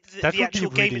 That The that would be actual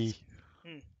game, really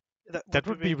mm, that would that be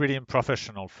would be really, really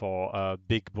unprofessional for a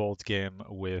big board game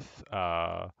with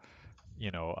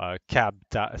cab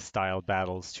style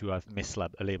battles to have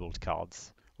mislabeled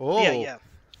cards. yeah, Oh, yeah.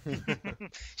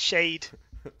 Shade.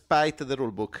 bite the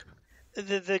rulebook.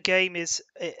 The game is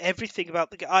everything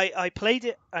about the game. I played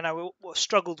it and I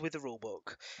struggled with the rule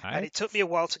book, and Right? it took me a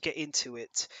while to get into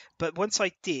it. But once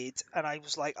I did, and I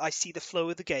was like, I see the flow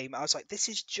of the game. I was like, this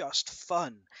is just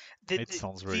fun. It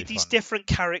sounds really These fun. different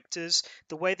characters,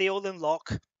 the way they all unlock,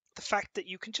 the fact that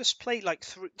you can just play like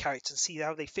three characters and see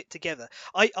how they fit together.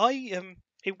 I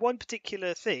in one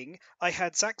particular thing, I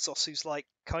had Zaxos, who's like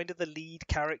kind of the lead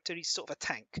character. He's sort of a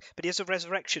tank, but he has a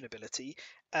resurrection ability.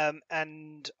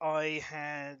 And I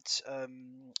had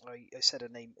I said her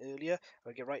name earlier.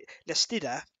 I get right,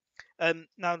 Lestida.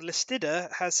 Now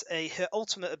Lestida has her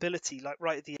ultimate ability, like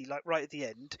right at the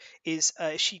end, is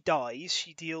if she dies,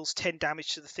 she deals 10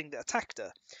 damage to the thing that attacked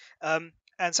her.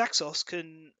 And Zaxos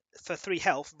can, for 3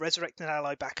 health, resurrect an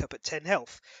ally back up at 10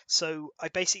 health. So I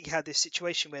basically had this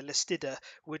situation where Lestida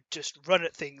would just run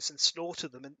at things and slaughter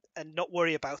them and not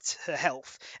worry about her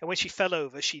health. And when she fell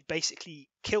over, she'd basically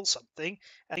kill something,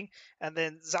 and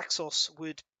then Zaxos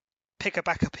would pick her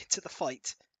back up into the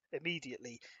fight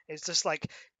immediately. It's just like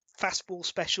fastball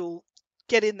special,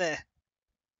 get in there,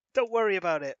 don't worry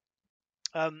about it.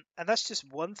 And that's just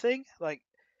one thing. Like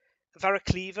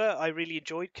Varacleva, I really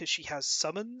enjoyed because she has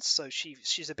summons, so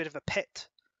she's a bit of a pet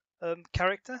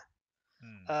character.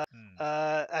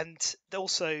 And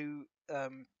also,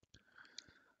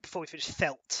 before we finish,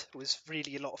 Felt was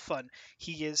really a lot of fun.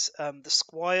 He is the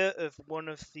squire of one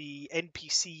of the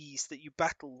NPCs that you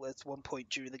battle at one point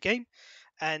during the game,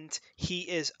 and he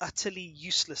is utterly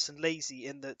useless and lazy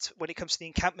in that when it comes to the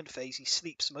encampment phase, he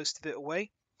sleeps most of it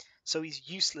away. So he's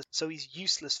useless. So he's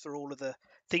useless for all of the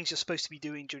things you're supposed to be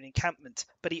doing during encampment.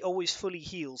 But he always fully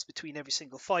heals between every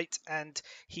single fight, and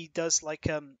he does like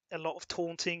a lot of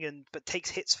taunting and but takes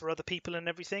hits for other people and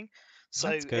everything. So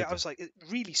That's good. I was like,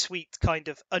 really sweet, kind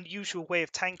of unusual way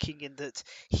of tanking in that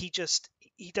he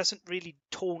doesn't really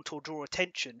taunt or draw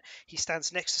attention. He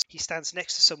stands next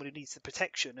to someone who needs the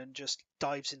protection and just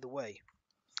dives in the way.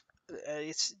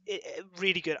 It's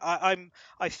really good. I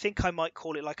think I might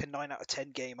call it like a 9 out of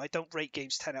 10 game. I don't rate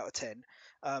games 10 out of 10.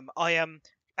 I am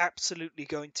absolutely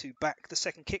going to back the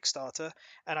second Kickstarter,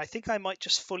 and I think I might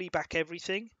just fully back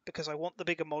everything because I want the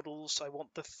bigger models, I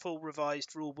want the full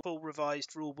revised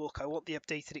rulebook, I want the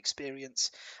updated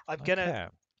experience. Okay.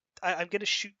 I'm gonna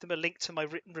shoot them a link to my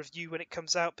written review when it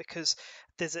comes out because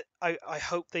I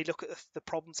hope they look at the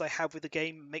problems I have with the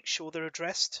game and make sure they're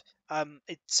addressed.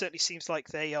 It certainly seems like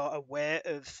they are aware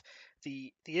of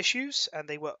the issues, and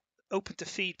they were open to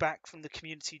feedback from the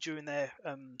community during their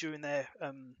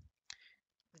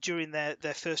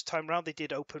first time round. They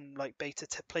did open like beta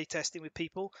play testing with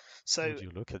people. So Would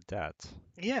you look at that?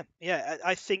 yeah,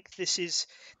 I think this is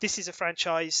a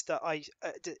franchise that I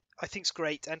think's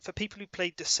great, and for people who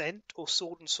play Descent or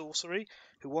Sword and Sorcery,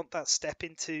 who want that step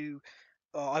into,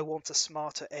 I want a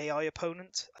smarter AI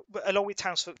opponent. But along with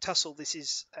Townsfolk Tussle, this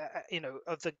is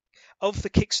of the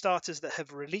Kickstarters that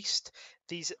have released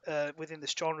these within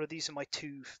this genre. These are my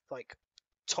two like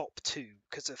top two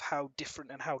because of how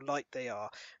different and how light they are,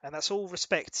 and that's all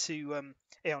respect to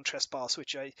Aeon Trespass,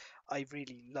 which I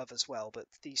really love as well. But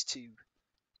these two.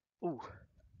 Ooh,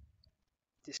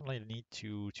 this. Definitely need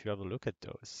to have a look at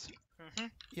those. Mm-hmm.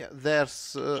 Yeah,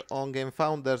 there's on Game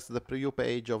Founders the preview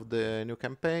page of the new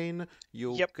campaign.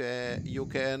 Yep. You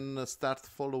can start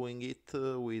following it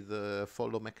with a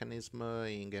follow mechanism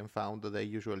in Game Found. They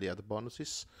usually add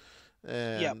bonuses,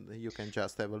 Yep. and you can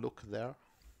just have a look there.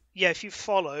 Yeah, if you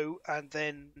follow and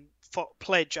then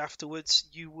pledge afterwards,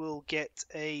 you will get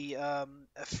a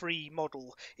free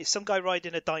model. It's some guy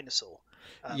riding a dinosaur.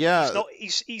 Yeah,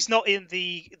 He's not in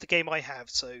the game I have,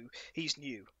 so he's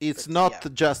new. it's But, not yeah.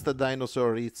 just a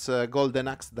dinosaur; it's a golden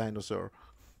axe dinosaur.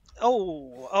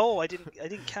 Oh, I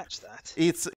didn't catch that.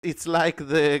 It's like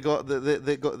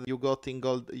you got in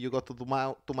gold. You got to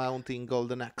mount in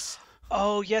golden axe.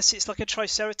 Oh yes, it's like a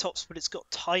Triceratops, but it's got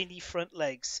tiny front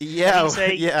legs. Yeah,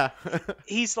 yeah.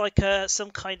 He's like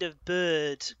some kind of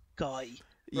bird guy.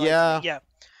 Right? Yeah.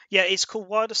 Yeah, it's called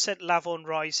Wild Ascent Lavon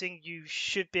Rising. You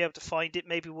should be able to find it.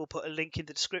 Maybe we'll put a link in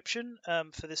the description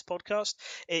for this podcast.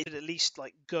 It should at least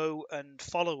like go and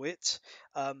follow it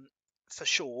for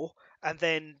sure, and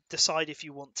then decide if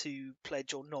you want to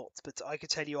pledge or not. But I can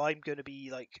tell you, I'm going to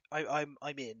be like I'm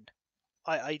in.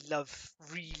 I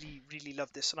really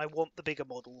love this, and I want the bigger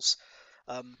models.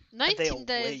 And they are 19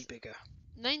 days. way bigger.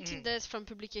 19 days from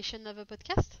publication of a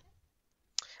podcast.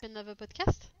 Another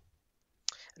podcast.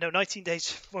 No, 19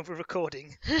 days when we're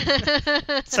recording.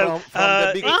 So from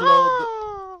the big flood.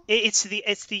 Oh! It's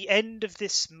the end of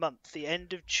this month, the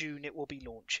end of June. It will be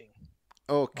launching.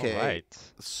 Okay, Alright.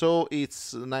 so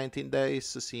it's 19 days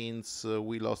since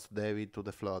we lost David to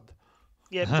the flood.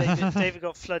 Yeah, David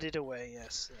got flooded away.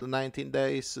 Yes. 19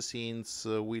 days since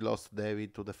we lost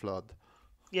David to the flood.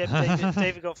 Yeah,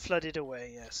 David got flooded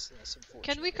away. Yes, unfortunately.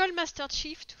 Can we call Master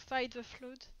Chief to fight the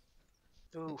flood?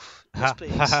 Oof, yes,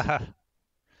 please.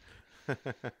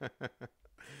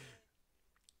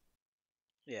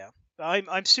 Yeah,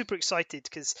 I'm super excited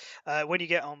because when you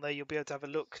get on there, you'll be able to have a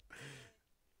look.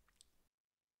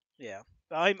 Yeah,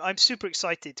 I'm super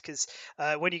excited because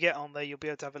when you get on there, you'll be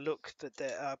able to have a look.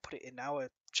 That put it in our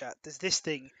chat. There's this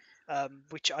thing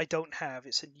which I don't have.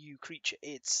 It's a new creature.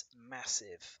 It's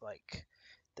massive. Like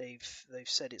they've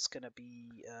said it's gonna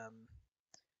be.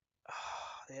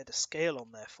 They had a scale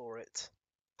on there for it.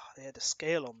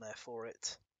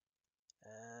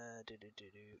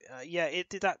 Yeah,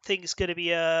 that thing is going to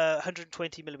be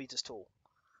 120 millimeters tall,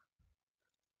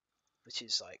 which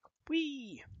is like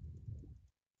wee.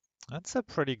 That's a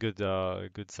pretty good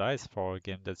good size for a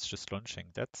game that's just launching.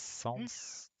 That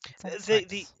sounds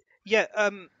The yeah.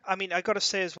 I mean, I gotta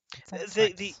say as well.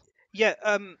 Yeah.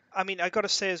 I mean, I gotta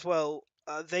say as well.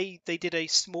 They did a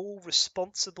small,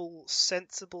 responsible,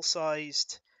 sensible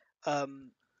sized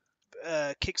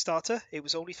Kickstarter. It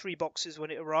was only 3 boxes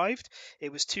when it arrived.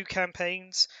 It was 2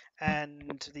 campaigns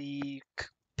and the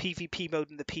PvP mode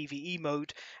and the PvE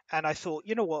mode. And I thought,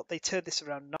 you know what? They turned this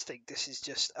around. Nothing. This is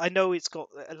just. I know it's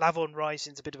got Lavon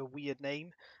Rising's a bit of a weird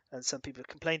name, and some people have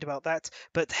complained about that.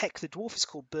 But heck, the dwarf is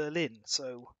called Berlin,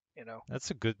 so you know. That's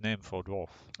a good name for a dwarf.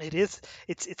 It is.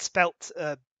 It's spelt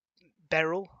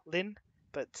Beryl Lin,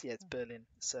 but yeah, it's Berlin.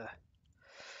 So.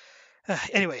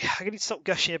 Anyway, I'm going to stop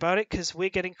gushing about it because we're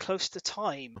getting close to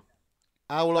time.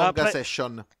 How long a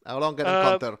session? How long an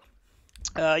encounter?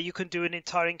 You can do an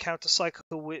entire encounter cycle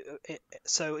with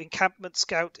so encampment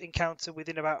scout encounter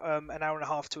within about an hour and a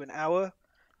half to an hour,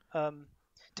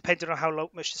 depending on how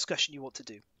much discussion you want to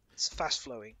do. It's fast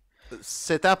flowing.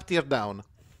 Set up, tear down.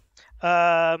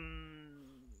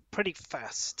 Pretty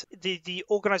fast. The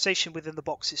organization within the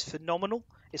box is phenomenal.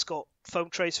 It's got foam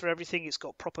trays for everything. It's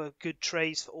got proper good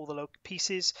trays for all the local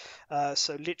pieces.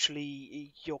 So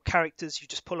literally, your characters, you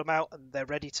just pull them out and they're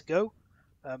ready to go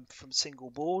from a single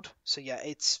board. So yeah,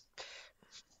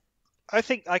 I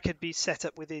think I could be set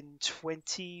up within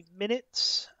 20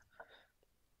 minutes.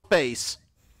 Pace.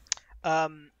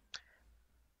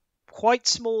 Quite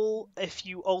small if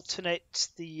you alternate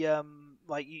the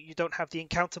like you don't have the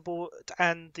encounter board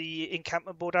and the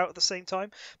encampment board out at the same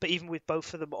time, but even with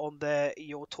both of them on there,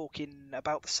 you're talking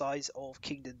about the size of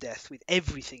Kingdom Death with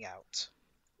everything out.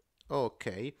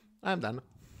 Okay, I'm done.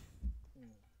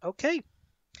 Okay,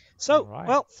 so Right.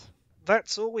 well,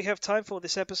 that's all we have time for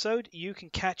this episode. You can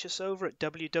catch us over at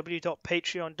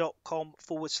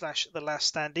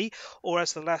www.patreon.com/thelaststandee or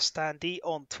as The Last Standee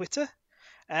on Twitter.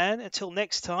 And until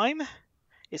next time,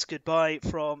 it's goodbye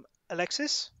from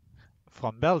Alexis.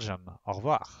 From Belgium, au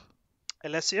revoir.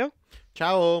 Alessio.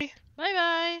 Ciao.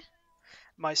 Bye-bye.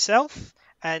 Myself.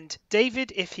 And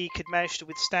David, if he could manage to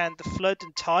withstand the flood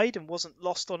and tide and wasn't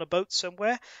lost on a boat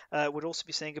somewhere, would also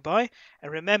be saying goodbye.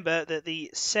 And remember that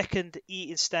the second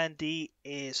E in Standee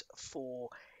is for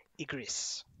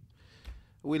Igris.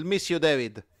 We'll miss you,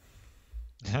 David.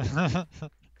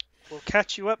 We'll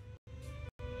catch you up